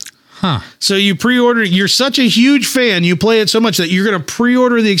 Huh. So you pre-order, you're such a huge fan, you play it so much that you're going to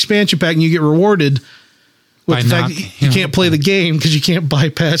pre-order the expansion pack and you get rewarded with By the fact not- that you can't play the game because you can't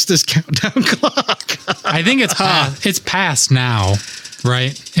bypass this countdown clock. I think it's past now,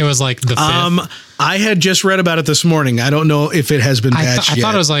 right? It was like the 5th. I had just read about it this morning. I don't know if it has been patched I yet.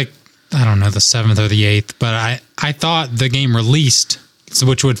 thought it was like, I don't know, the 7th or the 8th, but I thought the game released,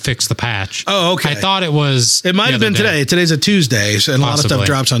 which would fix the patch. Oh, okay. I thought it was. It might have been today. Today's a Tuesday, so, and a lot of stuff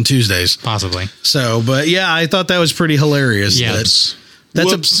drops on Tuesdays. Possibly. So, but yeah, I thought that was pretty hilarious. Yeah. That's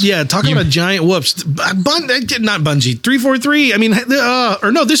talking about giant whoops. Not Bungie. 343. I mean,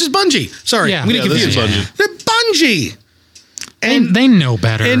 or no, this is Bungie. Sorry, Yeah. I'm getting this is confused. Bungie. The Bungie. And they know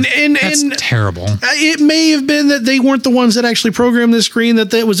better. and That's terrible. It may have been that they weren't the ones that actually programmed the screen.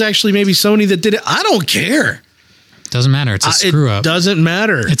 That was actually maybe Sony that did it. I don't care. Doesn't matter. It's a screw up. It doesn't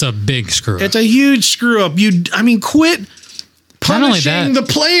matter. It's a big screw up. It's a huge screw up. Quit Not only punishing that- the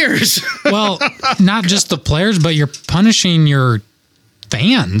players. Well, not just the players, but you're punishing your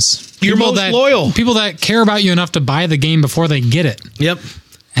fans. Your most loyal. People that care about you enough to buy the game before they get it. Yep.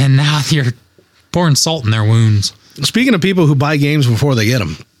 And now you're pouring salt in their wounds. Speaking of people who buy games before they get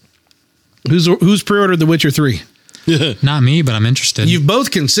them, who's pre-ordered The Witcher 3? Not me, but I'm interested. You've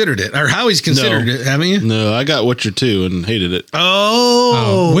both considered it, or Howie's considered it, haven't you? No, I got Witcher 2 and hated it.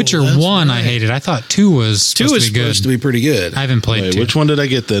 Witcher 1 I hated. I thought 2 was 2 is supposed to be pretty good. I haven't played Wait, 2. which one did I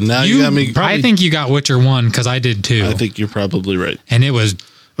get then? Now you got me. I think you got Witcher 1 because I did 2. I think you're probably right. And it was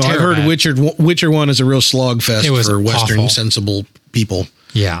Oh, I've heard Witcher 1 is a real slog fest It was for Western awful. sensible people.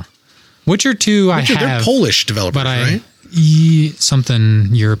 Yeah. Witcher 2 They're I have. Polish developers, but right? Something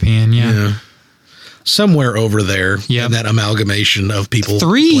European, yeah. Somewhere over there Yep. in that amalgamation of people.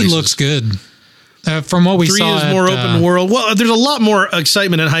 3 places. looks good. From what we 3 saw. is more open world. Well, there's a lot more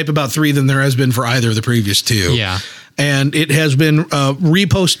excitement and hype about 3 than there has been for either of the previous 2. Yeah. And it has been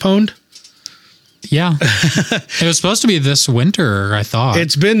repostponed. Yeah. It was supposed to be this winter, I thought.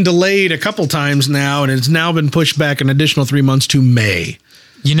 It's been delayed a couple times now, and it's now been pushed back an additional 3 months to May.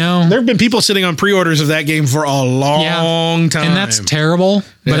 There have been people sitting on pre-orders of that game for a long time. And that's terrible.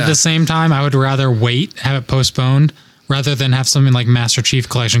 But at the same time, I would rather wait, have it postponed, rather than have something like Master Chief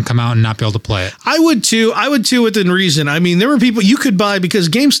Collection come out and not be able to play it. I would too within reason. I mean, there were people you could buy because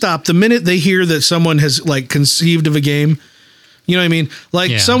GameStop, the minute they hear that someone has like conceived of a game, you know what I mean?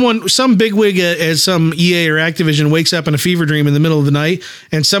 Like some bigwig at some EA or Activision wakes up in a fever dream in the middle of the night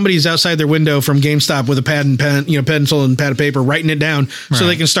and somebody's outside their window from GameStop with a pad and pen, pencil and pad of paper, writing it down so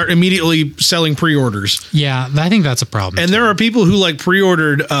they can start immediately selling pre-orders. Yeah, I think that's a problem. And there are people who like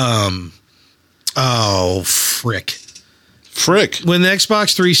pre-ordered, frick. When the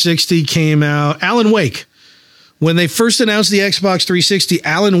Xbox 360 came out, Alan Wake. When they first announced the Xbox 360,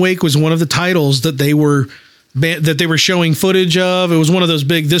 Alan Wake was one of the titles that they were showing footage of. It was one of those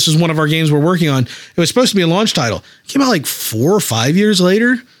big, this is one of our games we're working on. It was supposed to be a launch title. It came out like 4 or 5 years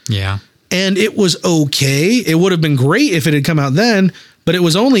later. Yeah. And it was okay. It would have been great if it had come out then, but it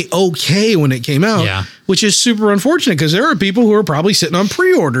was only okay when it came out, which is super unfortunate because there are people who are probably sitting on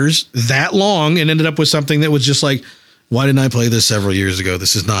pre-orders that long and ended up with something that was just like, why didn't I play this several years ago?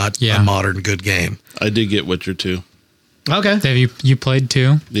 This is not a modern good game. I did get Witcher 2. Okay. Have you played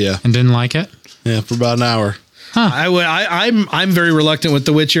 2? Yeah. And didn't like it? Yeah, for about an hour. Huh. I'm very reluctant with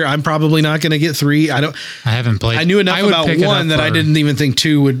The Witcher. I'm probably not going to get 3. I haven't played. I knew enough about 1 that I didn't even think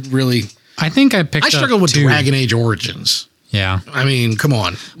 2 would really. I think I struggled with 2. Dragon Age Origins. Yeah. I mean, come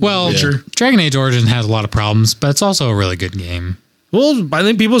on. Well, Dragon Age Origins has a lot of problems, but it's also a really good game. Well, I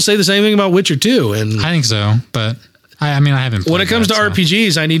think people say the same thing about Witcher 2, and I think so, but I haven't played when it comes to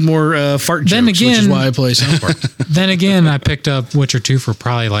RPGs, I need more fart jokes, which is why I play South Park. Then again, I picked up Witcher 2 for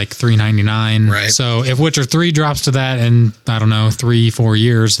probably like $3.99. Right. So if Witcher 3 drops to that in, I don't know, 3-4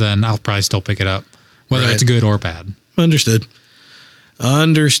 years, then I'll probably still pick it up, whether it's good or bad. Understood.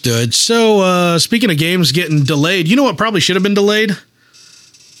 So speaking of games getting delayed, you know what probably should have been delayed?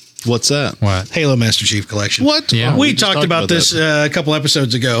 What's that? What? Halo Master Chief Collection. What? Yeah. We talked about this a couple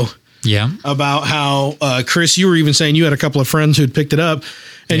episodes ago. Yeah. About how, Chris, you were even saying you had a couple of friends who'd picked it up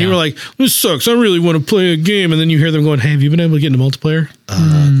and you were like, this sucks. I really want to play a game. And then you hear them going, hey, have you been able to get into multiplayer?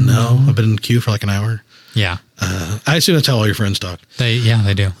 No, I've been in the queue for like an hour. Yeah. I assume that's how all your friends talk. They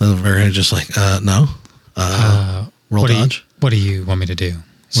do. They're just like, no. Roll dodge. What do you want me to do?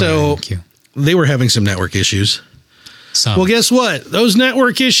 So they were having some network issues. Well, guess what? Those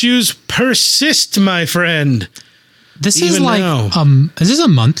network issues persist, my friend. This is like, is this a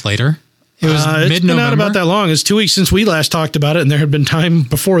month later? It was mid-November. It's been out about that long. It's 2 weeks since we last talked about it, and there had been time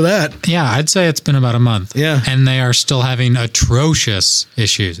before that. Yeah, I'd say it's been about a month. Yeah. And they are still having atrocious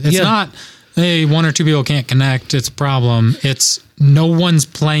issues. It's not, hey, 1 or 2 people can't connect. It's a problem. It's no one's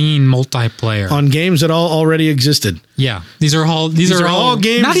playing multiplayer. On games that already existed. Yeah. These are all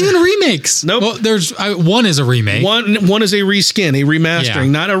games. Not even remakes. Nope. Well, there's one is a remake. One is a reskin, a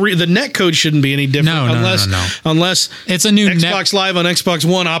remastering. Yeah. Not the netcode shouldn't be any different. No. Unless it's a new Xbox Live on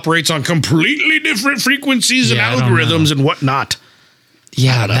Xbox One operates on completely different frequencies and algorithms and whatnot.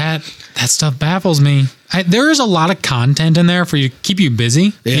 Yeah, that stuff baffles me. There is a lot of content in there for you to keep you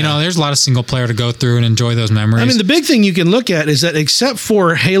busy. Yeah. There's a lot of single player to go through and enjoy those memories. I mean, the big thing you can look at is that except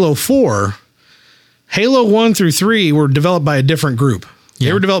for Halo 4, Halo 1 through 3 were developed by a different group.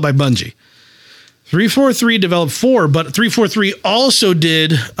 They were developed by Bungie. 343 developed 4, but 343 also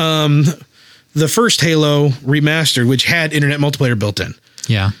did the first Halo remastered, which had internet multiplayer built in.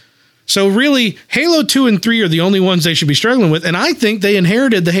 Yeah. So really, Halo 2 and 3 are the only ones they should be struggling with. And I think they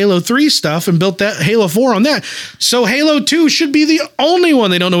inherited the Halo 3 stuff and built that Halo 4 on that. So Halo 2 should be the only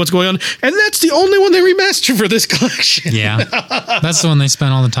one they don't know what's going on. And that's the only one they remastered for this collection. Yeah. That's the one they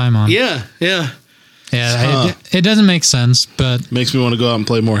spent all the time on. Yeah. It doesn't make sense, but makes me want to go out and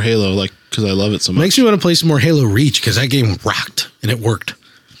play more Halo, because I love it so much. Makes me want to play some more Halo Reach, because that game rocked and it worked.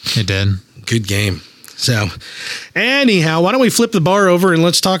 It did. Good game. So anyhow, why don't we flip the bar over and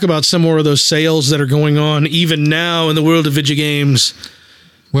let's talk about some more of those sales that are going on even now in the world of video games.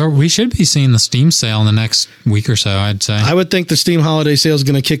 Well, we should be seeing the Steam sale in the next week or so, I'd say. I would think the Steam holiday sale is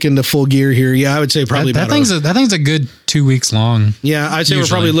going to kick into full gear here. Yeah, I would say probably that thing's a good 2 weeks long. Yeah, I'd say we're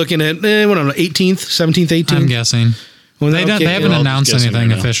probably looking at 18th, 17th, 18th. I'm guessing. They haven't announced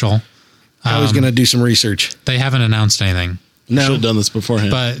anything official. I was going to do some research. They haven't announced anything. No. Should have done this beforehand.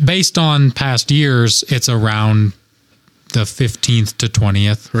 But based on past years, it's around the 15th to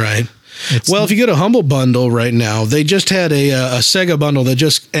 20th. Right. Well, if you go to Humble Bundle right now, they just had a Sega bundle that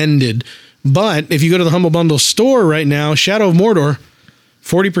just ended. But if you go to the Humble Bundle store right now, Shadow of Mordor,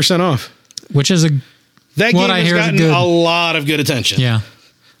 40% off. Which is that game has gotten a lot of good attention. Yeah.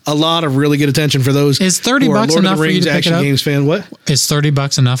 a lot of really good attention for those. Is 30 who are bucks Lord enough of the for you Rings to pick action it up? games fan. What? Is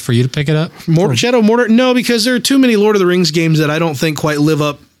 $30 enough for you to pick it up? Shadow of Mordor? No, because there are too many Lord of the Rings games that I don't think quite live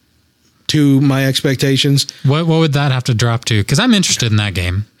up to my expectations. What would that have to drop to? Because I'm interested in that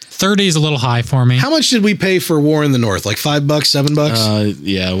game. 30 is a little high for me. How much did we pay for War in the North? Like $5, $7?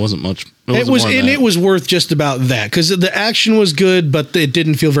 Yeah, it wasn't much. It was, and it was worth just about that because the action was good, but it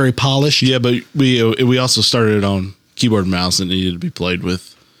didn't feel very polished. Yeah, but we also started it on keyboard and mouse and it needed to be played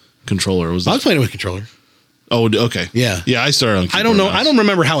with controller. I was playing it with controller. Oh, okay. Yeah. Yeah, I started on keyboard I don't know. and mouse. I don't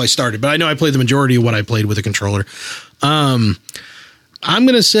remember how I started, but I know I played the majority of what I played with a controller. I'm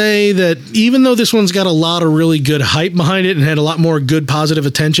going to say that even though this one's got a lot of really good hype behind it and had a lot more good positive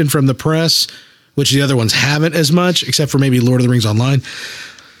attention from the press, which the other ones haven't as much, except for maybe Lord of the Rings Online,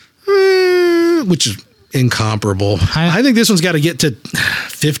 which is incomparable. I think this one's got to get to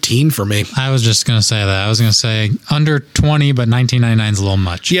 15 for me. I was just going to say that. I was going to say under 20, but $19.99 is a little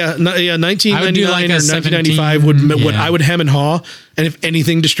much. Yeah, yeah, 1999 like a or 1995 would yeah. I would hem and haw, and if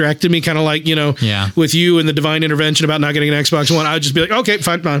anything distracted me, kind of like with you and the divine intervention about not getting an Xbox One, I would just be like, okay,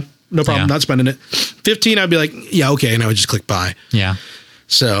 fine, no problem, not spending it. 15, I'd be like, yeah, okay, and I would just click buy. Yeah.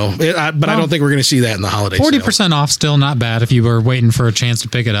 So, I don't think we're going to see that in the holiday 40% sale. off, still not bad if you were waiting for a chance to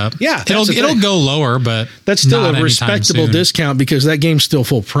pick it up. Yeah, it'll go lower, but that's still not a anytime respectable soon. discount because that game's still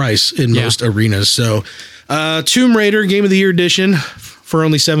full price in most arenas. So, Tomb Raider Game of the Year edition for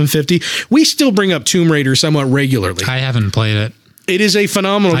only $7.50. We still bring up Tomb Raider somewhat regularly. I haven't played it. It is a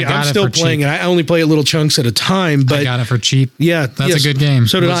phenomenal game. I'm still playing it. I only play it little chunks at a time, but I got it for cheap. Yeah, that's a good game.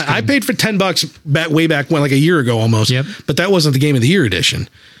 So did I. I paid for $10 way back when, like a year ago almost. Yep. But that wasn't the Game of the Year edition.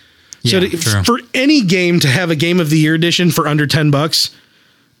 Yeah, so for any game to have a Game of the Year edition for under $10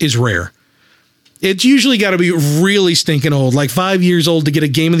 is rare. It's usually got to be really stinking old, like 5 years old to get a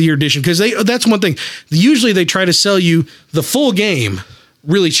Game of the Year edition. Because that's one thing. Usually they try to sell you the full game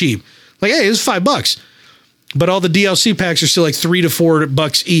really cheap. Like, hey, it's $5. But all the DLC packs are still like $3 to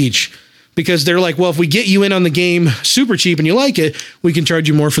 $4 each. Because they're like, well, if we get you in on the game super cheap and you like it, we can charge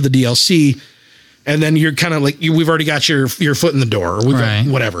you more for the DLC. And then you're kind of like, we've already got your foot in the door, or we've got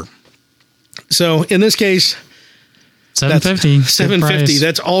whatever. So in this case, $7.50.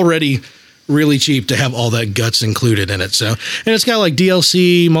 That's already really cheap to have all that guts included in it. So, and it's got like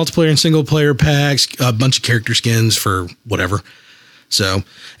DLC, multiplayer and single player packs, a bunch of character skins for whatever. So,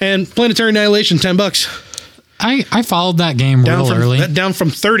 and Planetary Annihilation, $10. I followed that game real early. Down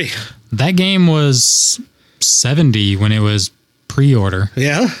from 30. That game was 70 when it was pre-order.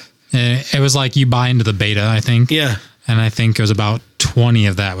 Yeah. It was like you buy into the beta, I think. Yeah. And I think it was about 20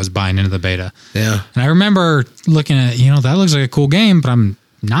 of that was buying into the beta. Yeah. And I remember looking at, that looks like a cool game, but I'm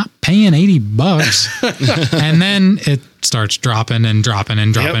not paying $80. And then it starts dropping and dropping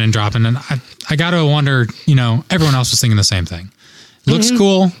and dropping and dropping. And I got to wonder, everyone else was thinking the same thing. Looks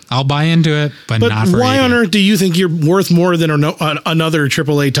cool. I'll buy into it, but not for why 80. on earth do you think you're worth more than another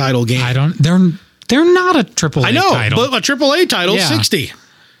AAA title game? I don't. They're not a AAA. I know, title. but a AAA title, 60.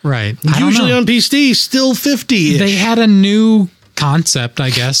 Right. Usually on PC, still 50. They had a new concept,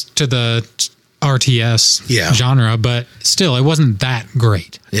 I guess, to the RTS genre, but still, it wasn't that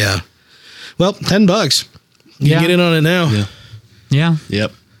great. Yeah. Well, $10. You can get in on it now. Yeah.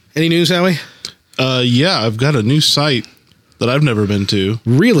 Yep. Any news, Howie? Yeah, I've got a new site that I've never been to.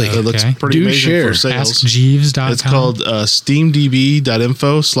 Really? It looks pretty amazing for sales. AskJeeves.com. It's called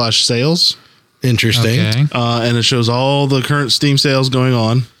steamdb.info/sales. Interesting. Okay. And it shows all the current Steam sales going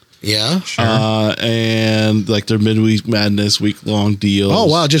on. Yeah. Sure. And like their midweek madness week-long deals. Oh,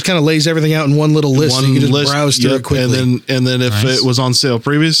 wow. Just kind of lays everything out in one little list. So you can just browse through it quickly. And then if it was on sale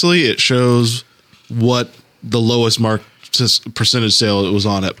previously, it shows what the lowest marked percentage sale it was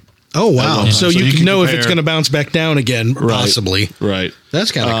on at. Oh, wow. So you can know compare. if it's going to bounce back down again, possibly. Right.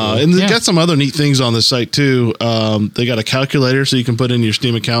 That's kind of cool. And they've got some other neat things on the site, too. They got a calculator so you can put in your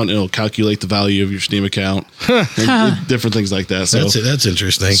Steam account and it'll calculate the value of your Steam account. And different things like that. So that's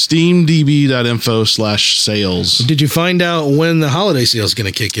interesting. steamdb.info/sales. Did you find out when the holiday sale is going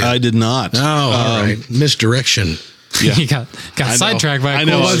to kick in? I did not. Oh, all right. Misdirection. Yeah. He got sidetracked by a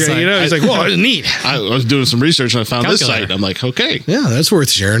cool website. He's like, whoa, it's neat. I was doing some research and I found this site. I'm like, okay. Yeah, that's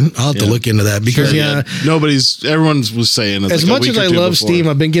worth sharing. I'll have to look into that because, everyone was saying as much as I love Steam,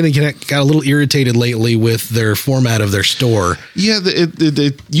 I've been got a little irritated lately with their format of their store. Yeah,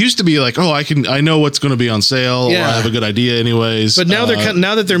 it used to be like, I know what's going to be on sale. Or I have a good idea anyways. But now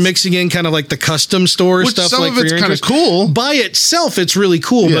now that they're mixing in kind of like the custom store stuff, some like of it's kind of cool. By itself, it's really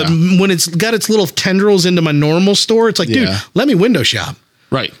cool. Yeah. But when it's got its little tendrils into my normal store, it's like, dude, let me window shop.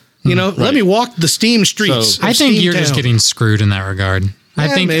 Right. Let me walk the Steam streets. I think you're just getting screwed in that regard. I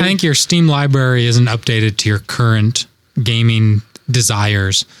think your Steam library isn't updated to your current gaming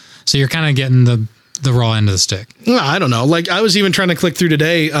desires. So you're kind of getting the raw end of the stick. No, I don't know. Like, I was even trying to click through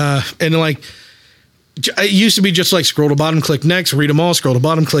today, and like, it used to be just like scroll to bottom, click next, read them all, scroll to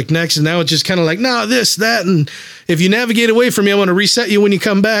bottom, click next. And now it's just kind of like, no, this, that. And if you navigate away from me, I want to reset you when you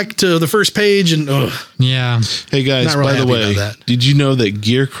come back to the first page. And Yeah. Hey guys, Not really by the happy way, about that. did you know that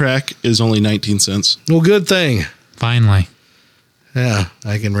Gear Crack is only 19 cents? well, good thing. Finally. Yeah,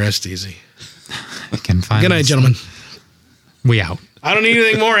 I can rest easy. I can find Good night, gentlemen. We out. I don't need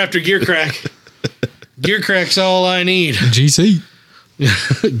anything more after Gear Crack. Gear Crack's all I need. GC.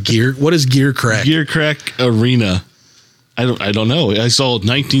 Gear. What is Gear Crack? Gear Crack Arena. I don't know. I saw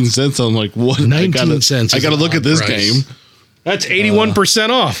 19 cents. I'm like, what? 19 cents I is gotta an look odd at this price. game. That's 81%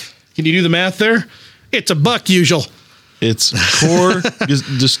 off. Can you do the math there? It's $1 usual. It's core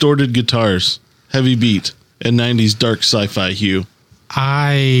distorted guitars, heavy beat, and 90s dark sci-fi hue.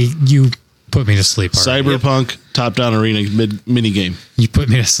 You put me to sleep already. Cyberpunk top-down arena mini game. You put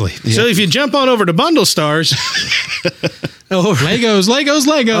me to sleep. So if you jump on over to Bundle Stars, Legos.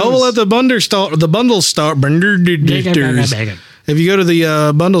 oh, at the Bundle Star, if you go to the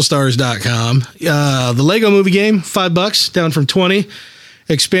bundlestars.com, the Lego movie game, $5 down from 20.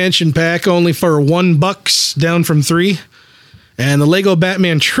 Expansion pack only for $1 down from 3. And the Lego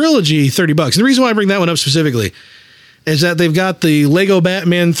Batman trilogy, $30. And the reason why I bring that one up specifically is that they've got the Lego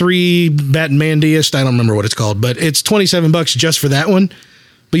Batman 3 Batmandiest. I don't remember what it's called, but it's $27 just for that one.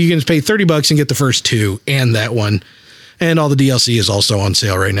 But you can just pay $30 and get the first 2 and that one. And all the DLC is also on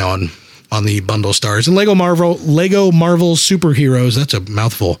sale right now on the Bundle Stars. And Lego Marvel Superheroes, that's a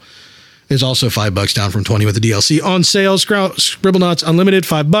mouthful, is also $5 down from 20 with the DLC on sale. Scribblenauts Unlimited,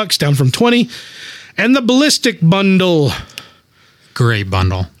 $5 down from 20. And the Ballistic Bundle. Great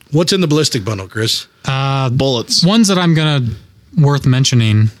bundle. What's in the Ballistic Bundle, Chris? Bullets. Ones that I'm worth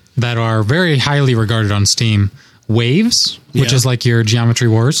mentioning that are very highly regarded on Steam. Waves, which Yeah. is like your Geometry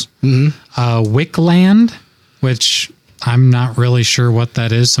Wars. Wickland, which I'm not really sure what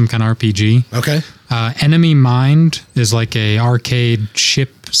that is. Some kind of RPG. Okay. Enemy Mind is like a arcade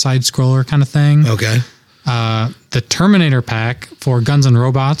ship side scroller kind of thing. Okay. The Terminator pack for Guns and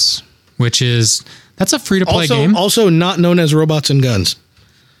Robots, that's a free to play game. Also not known as Robots and Guns.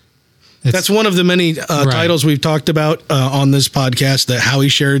 That's one of the many titles we've talked about on this podcast that Howie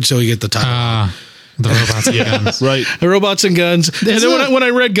shared, so we get the title. The Robots and Guns. Right. The Robots and Guns. And then when I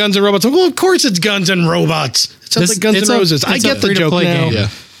read Guns and Robots, I'm like, well, of course it's Guns and Robots. It sounds like Guns and Roses. I get the joke now. Game. Yeah.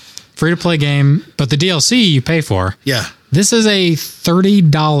 Free to play game, but the DLC you pay for. Yeah. This is a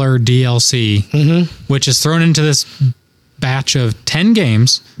 $30 DLC, which is thrown into this batch of 10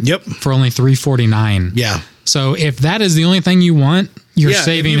 games Yep. for only $3.49. Yeah. So if that is the only thing you want, you're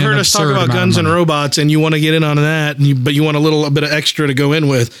saving if you've an heard us talk absurd about amount Guns of and money. Robots and you want to get in on that, but you want a bit of extra to go in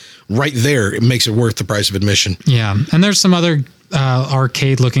with, right there, it makes it worth the price of admission. Yeah, and there's some other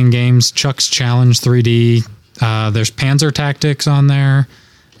arcade-looking games. Chuck's Challenge 3D. There's Panzer Tactics on there,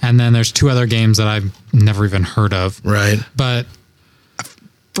 and then there's 2 other games that I've never even heard of. Right. But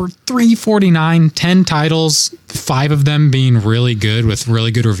for $3.49, 10 titles, 5 of them being really good with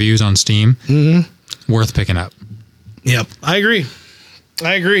really good reviews on Steam, worth picking up. Yep. I agree.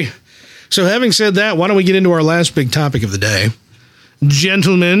 So having said that, why don't we get into our last big topic of the day?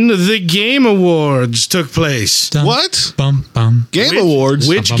 Gentlemen, the Game Awards took place. Dum, What? Bum, bum. Game Awards.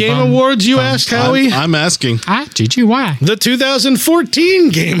 Which Bum, Game bum, Awards, you bum, asked, Howie? I'm asking. GGY. The 2014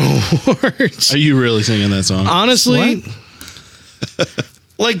 Game Awards. Are you really singing that song? Honestly,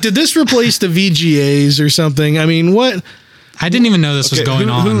 like, did this replace the VGAs or something? I mean, what? I didn't even know this was going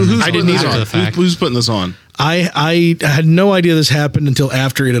on. Who's I didn't putting this either. on? After the fact. Who's putting this on? I had no idea this happened until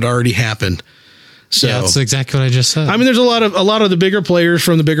after it had already happened. So Yeah, that's exactly what I just said. I mean, there's a lot of the bigger players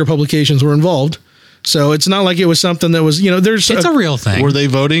from the bigger publications were involved. So it's not like it was something that was, there's it's a real thing. Were they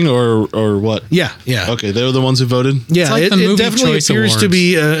voting or what? yeah. Okay, they were the ones who voted. Yeah, It's like the it Movie definitely Choice appears to Awards.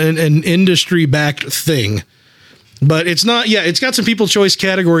 be an industry-backed thing. But it's not, it's got some people choice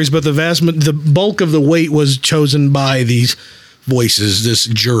categories, but the bulk of the weight was chosen by these voices, this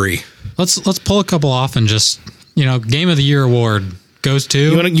jury. Let's pull a couple off and just Game of the Year award goes to.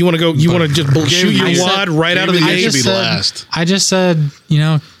 You want to just shoot your I wad said- right out of the Game of the gate? Year should be last. I just said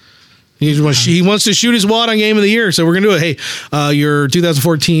He wants to shoot his wad on Game of the Year, so we're going to do it. Hey, your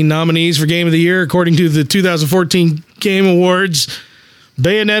 2014 nominees for Game of the Year, according to the 2014 Game Awards,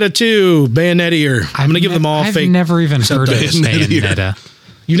 Bayonetta 2, Bayonetta. I'm going to give them all I've fake. never even heard of Bayonetta. Bayonetta.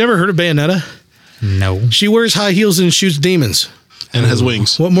 You've never heard of Bayonetta? No. She wears high heels and shoots demons. And has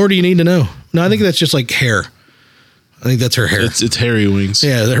wings. What more do you need to know? No, I think that's just like hair. I think that's her hair. It's hairy wings.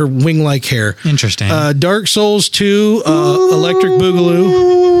 Yeah, her wing-like hair. Interesting. Dark Souls 2, Electric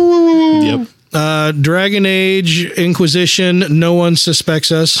Boogaloo. Yep. Dragon Age Inquisition. No one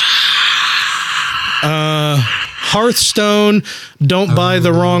suspects us. Hearthstone. Don't buy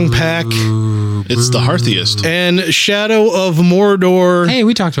the wrong pack. It's the hearthiest. And Shadow of Mordor. Hey,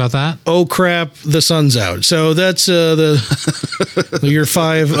 we talked about that. Oh crap! The sun's out. So that's your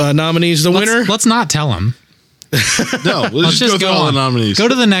 5 nominees. The winner. Let's not tell him. No, let's just go through all the nominees. Go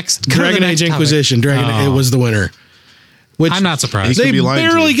to the next. Dragon Age Inquisition. It was the winner. Which I'm not surprised. They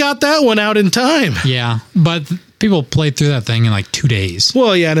barely got that one out in time. Yeah, but people played through that thing in like 2 days.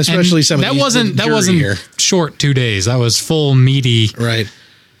 Well, yeah, and especially some of that these wasn't here. short 2 days. That was full meaty. Right.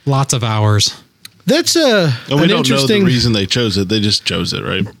 Lots of hours. That's and we an don't interesting know the reason they chose it. They just chose it,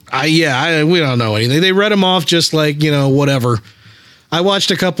 right? We don't know anything. They read them off just like whatever. I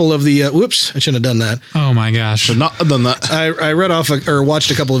watched a couple of the. Whoops! I shouldn't have done that. Oh my gosh! Should not have done that. I read off or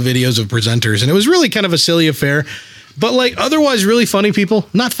watched a couple of videos of presenters, and it was really kind of a silly affair. But like otherwise really funny people,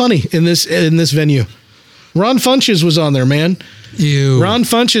 not funny in this venue. Ron Funches was on there, man. Ew. Ron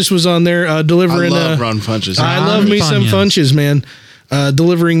Funches was on there delivering. I love Ron Funches. I love me some Funches, man.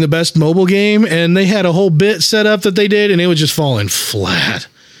 Delivering the best mobile game, and they had a whole bit set up that they did, and it was just falling flat.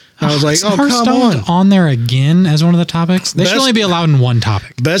 I was like, oh, come on there again as one of the topics? They should only be allowed in one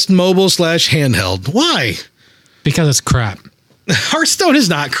topic. Best mobile / handheld. Why? Because it's crap. Hearthstone is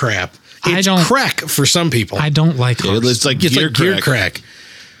not crap. It's crack for some people. I don't like Hearthstone. It's like gear crack.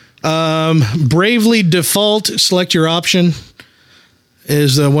 Bravely Default, select your option,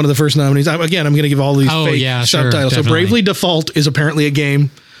 is one of the first nominees. I'm going to give all these fake subtitles. So Bravely Default is apparently a game.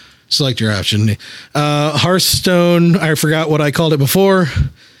 Select your option. Hearthstone, I forgot what I called it before.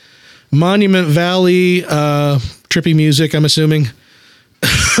 Monument Valley, trippy music, I'm assuming.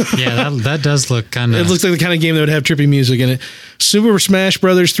 Yeah, that does look kind of... It looks like the kind of game that would have trippy music in it. Super Smash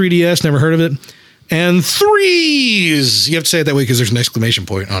Brothers 3DS, never heard of it. And Threes! You have to say it that way because there's an exclamation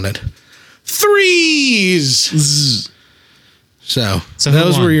point on it. Threes! So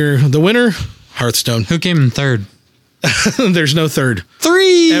those were the winner, Hearthstone. Who came in third? There's no third.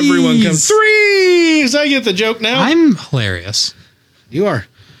 Threes! Everyone comes. Threes! I get the joke now. I'm hilarious. You are.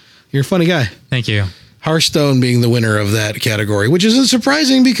 You're a funny guy. Thank you. Hearthstone being the winner of that category, which isn't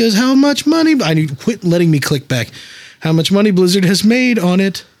surprising because how much money... I need quit letting me click back. How much money Blizzard has made on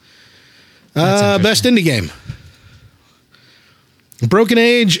it. Best indie game. Broken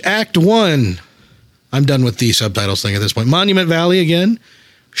Age Act 1. I'm done with the subtitles thing at this point. Monument Valley again.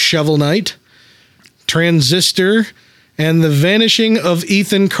 Shovel Knight. Transistor. And The Vanishing of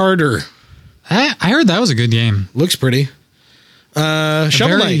Ethan Carter. I heard that was a good game. Looks pretty.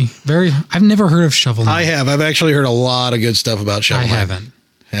 Shovel Knight. I've never heard of Shovel Knight. I have. I've actually heard a lot of good stuff about Shovel Knight.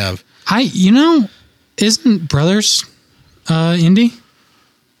 I haven't. Isn't Brothers indie?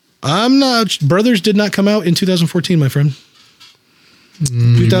 I'm not. Brothers did not come out in 2014, my friend.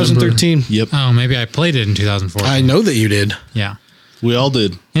 2013. Yep. Oh, maybe I played it in 2014. I know that you did. Yeah. We all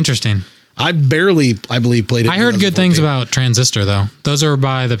did. Interesting. I believe, played it. I heard good things about Transistor, though. Those are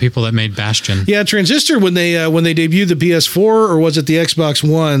by the people that made Bastion. Yeah, Transistor, when they debuted the PS4, or was it the Xbox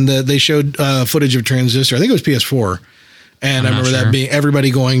One, that they showed footage of Transistor. I think it was PS4. And I remember that being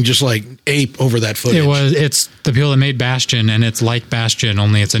everybody going just like ape over that footage. It's the people that made Bastion, and it's like Bastion,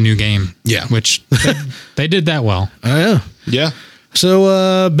 only it's a new game. Yeah. Which they did that well. Oh, yeah. Yeah.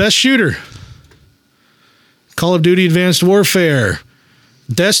 So, best shooter. Call of Duty Advanced Warfare.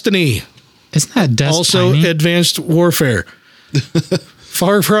 Destiny. Isn't that Destiny? Also Advanced Warfare.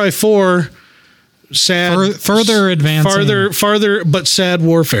 Far Cry 4. Sad. Further advancing. Farther, but sad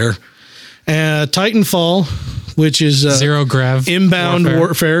warfare. Titanfall, which is Zero Grav inbound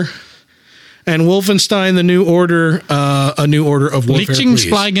warfare. And Wolfenstein: The New Order, a new order of warfare.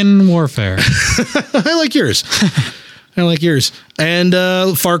 Lichtenstein Warfare. I like yours. And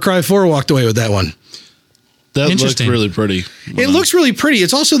Far Cry 4 walked away with that one. That looked really pretty. It looks really pretty.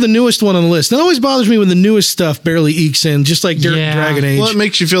 It's also the newest one on the list. It always bothers me when the newest stuff barely ekes in, just like Dragon Age. Well, it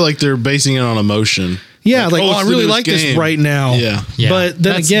makes you feel like they're basing it on emotion. Yeah, I really like this right now. Yeah. But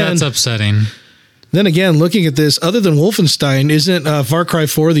then that's upsetting. Then again, looking at this, other than Wolfenstein, isn't Far Cry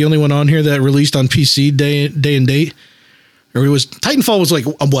 4 the only one on here that released on PC day and date? Or Titanfall was like,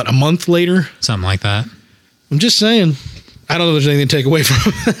 a month later? Something like that. I'm just saying. I don't know if there's anything to take away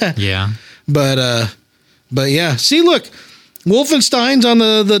from that. Yeah. But yeah. See, look, Wolfenstein's on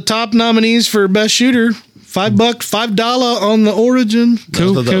the top nominees for best shooter. $5 on the Origin.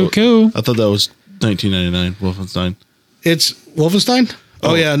 Cool. I thought that was $19.99. Wolfenstein. It's Wolfenstein?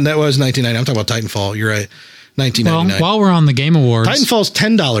 Oh yeah, and that was $19.99. I'm talking about Titanfall. You're right. $19.99. Well, while we're on the Game Awards, Titanfall's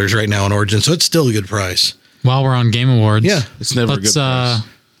 $10 right now on Origin, so it's still a good price. While we're on Game Awards, yeah, it's never a good price.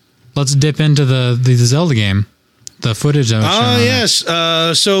 Let's dip into the Zelda game. the footage that was shown on it.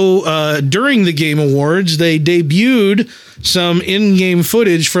 Yes. So during the Game Awards, they debuted some in-game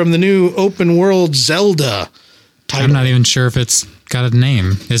footage from the new open world Zelda title. I'm not even sure if it's got a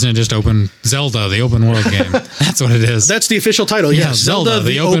name. Isn't it just Open Zelda, the open world game? That's what it is. That's the official title. Yeah, Yes, Zelda, Zelda,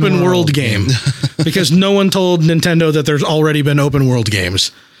 the the open open world world game. Because no one told Nintendo that there's already been open world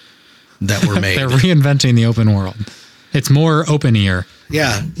games that were made. They're reinventing the open world. It's more open-ear.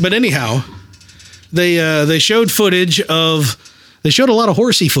 Yeah, but anyhow, they showed footage of. They showed a lot of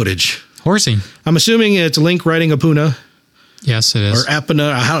horsey footage. Horsey. I'm assuming it's Link riding Apuna Yes, it is. or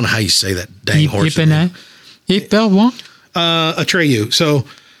Apuna. I don't know how you say that dang horse. Ipene. Ipelwa? Atreyu. So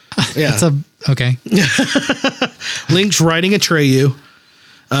yeah, That's okay. Link's riding Atreyu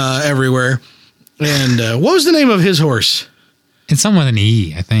everywhere. And what was the name of his horse? It's something with an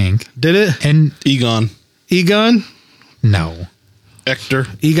E, I think. Did it? And Egon, Egon? no. Hector,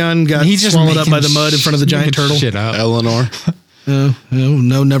 Egon got He's just swallowed up making by the mud in front of the giant making turtle. Shit up. Eleanor.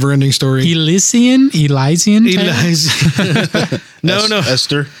 No never-ending story. Elysian? Tale? No.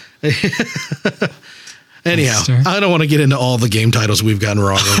 Esther. Anyhow, Esther. I don't want to get into all the game titles we've gotten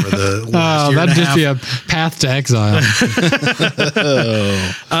wrong over the last Oh, year and that'd a just half. be a path to exile.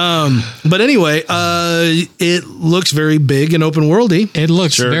 But anyway, it looks very big and open worldy. It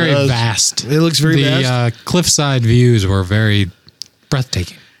looks Sure very does. vast. It looks very the vast. cliffside views were very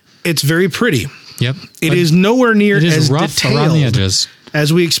breathtaking. It's very pretty. Yep. It is nowhere near It is as rough around the detailed edges.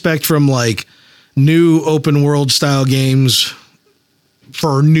 as we expect from like new open world style games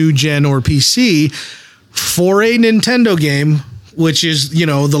for new gen or PC for a Nintendo game, which is,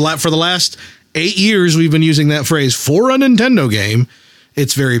 for the last 8 years we've been using that phrase for a Nintendo game.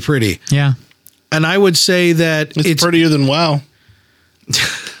 It's very pretty. Yeah. And I would say that It's prettier than WoW.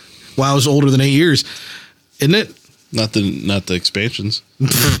 WoW's older than 8 years, isn't it? Not the expansions. He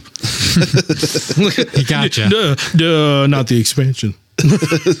gotcha. Duh, not the expansion.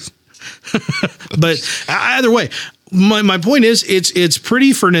 But either way, my point is it's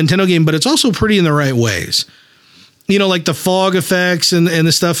pretty for a Nintendo game, but it's also pretty in the right ways. Like the fog effects and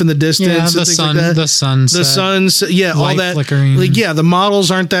the stuff in the distance. Yeah, and the things sun, like that. the sunset. The suns, yeah, all light that. flickering. Like, yeah, the models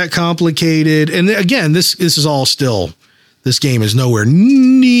aren't that complicated. And again, this is all still. This game is nowhere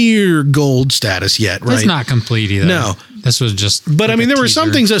near gold status yet, right? It's not complete either. No. This was just. But like I mean, a there were some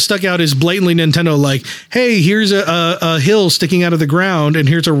teaser. things that stuck out as blatantly Nintendo, like, hey, here's a hill sticking out of the ground, and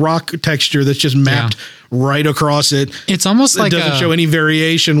here's a rock texture that's just mapped right across it. It's almost It like doesn't a, show any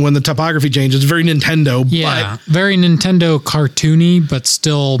variation when the topography changes. It's very Nintendo. Yeah, very Nintendo cartoony, but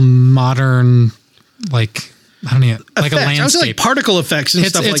still modern. Like I don't know, but like a effects. I would say landscape. like particle effects and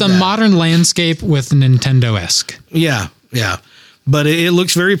It's stuff like a that. modern landscape with Nintendo-esque. Yeah. But it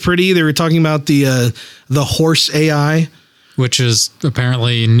looks very pretty. They were talking about the horse AI. Which is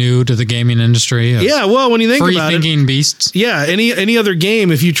apparently new to the gaming industry. of Yeah, well, when you think free about thinking beasts. yeah, any other game,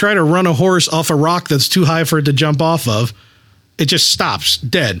 if you try to run a horse off a rock that's too high for it to jump off of, it just stops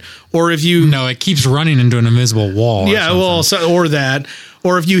dead. Or if you No, it keeps running into an invisible wall. or yeah, something. well, or that,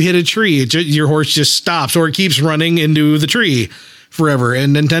 or if you hit a tree, your horse just stops, or it keeps running into the tree forever.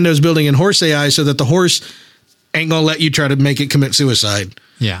 And Nintendo's building in horse AI so that the horse ain't gonna let you try to make it commit suicide.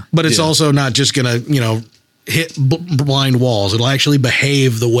 yeah. But it's Yeah. also not just gonna hit blind walls. It'll actually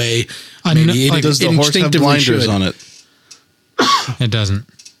behave the way maybe like, Does the horse have instinctively blinders should. on it? It doesn't.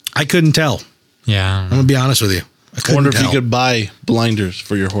 I couldn't tell. Yeah. I don't I'm know. gonna be honest with you. I I couldn't wonder if tell you could buy blinders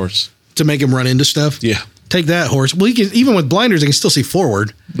for your horse. to make him run into stuff. Yeah. Take that horse. Well, even with blinders, I can still see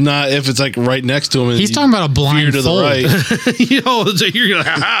forward. Not if it's like right next to him. And He's you talking about a blind veer to the fold. right. So you're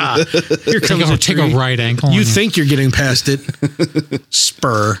gonna here comes Take a tree. right ankle. You and- think you're getting past it.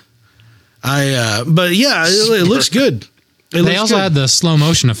 Spur. But yeah, it looks good. It They looks also good. had the slow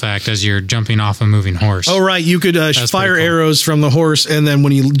motion effect as you're jumping off a moving horse. Oh, right. You could fire pretty cool. arrows from the horse, and then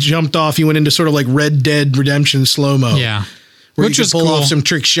when you jumped off, you went into sort of like Red Dead Redemption slow mo. Yeah. where Which you was could pull cool. off some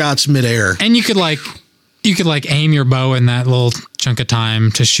trick shots midair. And you could aim your bow in that little chunk of time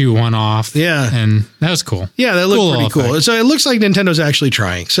to shoot one off. Yeah. And that was cool. Yeah, that looked Cool pretty little cool. effect. So it looks like Nintendo's actually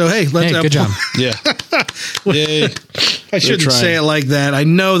trying. So hey, let's Hey, good job. Yeah. Yay. I shouldn't trying. say it like that. I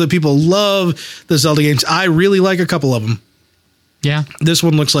know that people love the Zelda games. I really like a couple of them. Yeah. This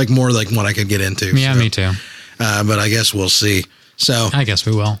one looks like more like one I could get into. Yeah, so, me too. but I guess we'll see. So I guess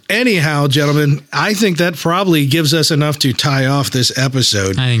we will. anyhow, gentlemen, I think that probably gives us enough to tie off this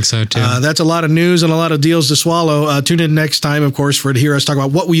episode. I think so too. That's a lot of news and a lot of deals to swallow. Tune in next time, of course, to hear us talk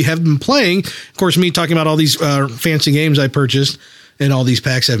about what we have been playing. Of course, me talking about all these fancy games I purchased and all these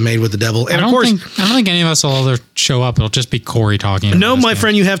pacts I've made with the devil. And I don't think any of us will ever show up. It'll just be Corey talking. No, my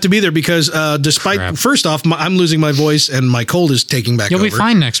friend, you have to be there because despite, first off, I'm losing my voice and my cold is taking back over. You'll be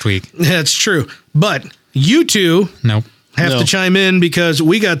fine next week. That's true. But you two have to chime in because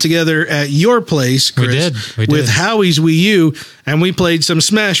we got together at your place, Chris, we did. with Howie's Wii U, and we played some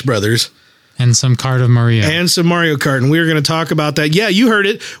Smash Brothers. And some Kart of Mario. And some Mario Kart. And we were going to talk about that. Yeah, you heard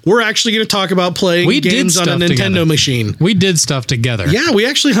it. We're actually going to talk about playing games on a Nintendo machine. We did stuff together. Yeah, we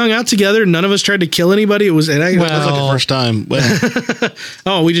actually hung out together. None of us tried to kill anybody. It was like the first time.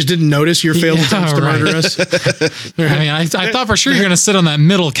 Oh, we just didn't notice your failed attempts to murder us. I mean, I thought for sure you were going to sit on that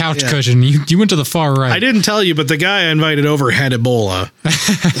middle couch cushion. You went to the far right. I didn't tell you, but the guy I invited over had Ebola.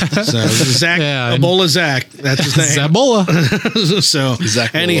 So Zach, Ebola Zach. That's his name. Zabola. So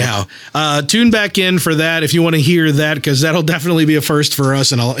Zach anyhow, tune back in for that if you want to hear that, because that'll definitely be a first for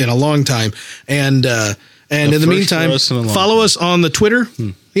us in a long time. And in the meantime, follow us on the Twitter.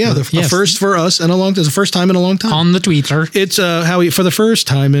 Yeah, the first for us in a long time. It's the first time in a long time. On the Twitter. It's Howie, for the first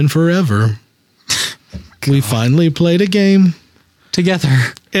time in forever, we finally played a game together.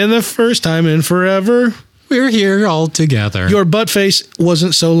 And the first time in forever, we're here all together. Your butt face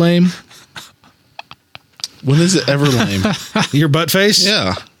wasn't so lame. When is it ever lame? Your butt face?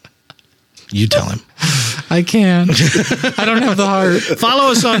 Yeah. You tell him. I can't. I don't have the heart.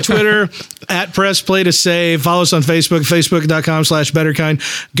 Follow us on Twitter at Press Play to Save. Follow us on Facebook,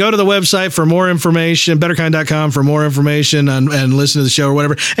 facebook.com/BetterKind. Go to the website for more information, betterkind.com for more information and listen to the show or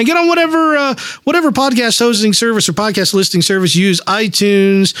whatever. And get on whatever podcast hosting service or podcast listing service you use,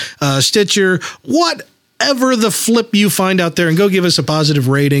 iTunes, Stitcher, whatever the flip you find out there, and go give us a positive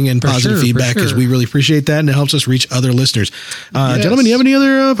rating and positive feedback because we really appreciate that and it helps us reach other listeners. Gentlemen, do you have any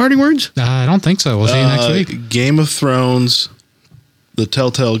other parting words? I don't think so. We'll see you next week. Game of Thrones, the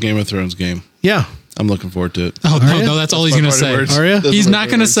Telltale Game of Thrones game. Yeah. I'm looking forward to it. Oh, no, that's all he's going to say. Are you? He's not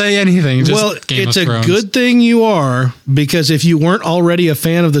going to say anything. Just Game it's of Thrones. A good thing you are, because if you weren't already a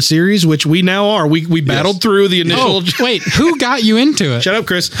fan of the series, which we now are, we battled through the initial... Oh, wait, who got you into it? Shut up,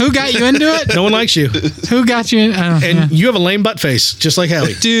 Chris. Who got you into it? No one likes you. Who got you in? You have a lame butt face, just like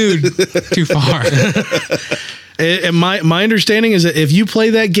Howie. Dude, too far. And my understanding is that if you play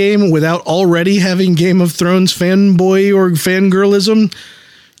that game without already having Game of Thrones fanboy or fangirlism,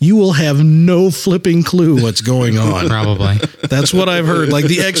 you will have no flipping clue what's going on. Probably. That's what I've heard. Like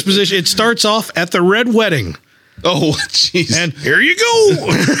the exposition, it starts off at the Red Wedding. Oh, jeez. And here you go.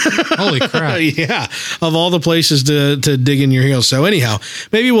 Holy crap. Yeah. Of all the places to dig in your heels. So anyhow,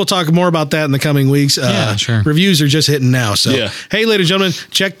 maybe we'll talk more about that in the coming weeks. Yeah, sure. Reviews are just hitting now. So, hey, ladies and gentlemen,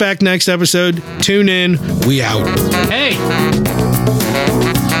 check back next episode. Tune in. We out. Hey.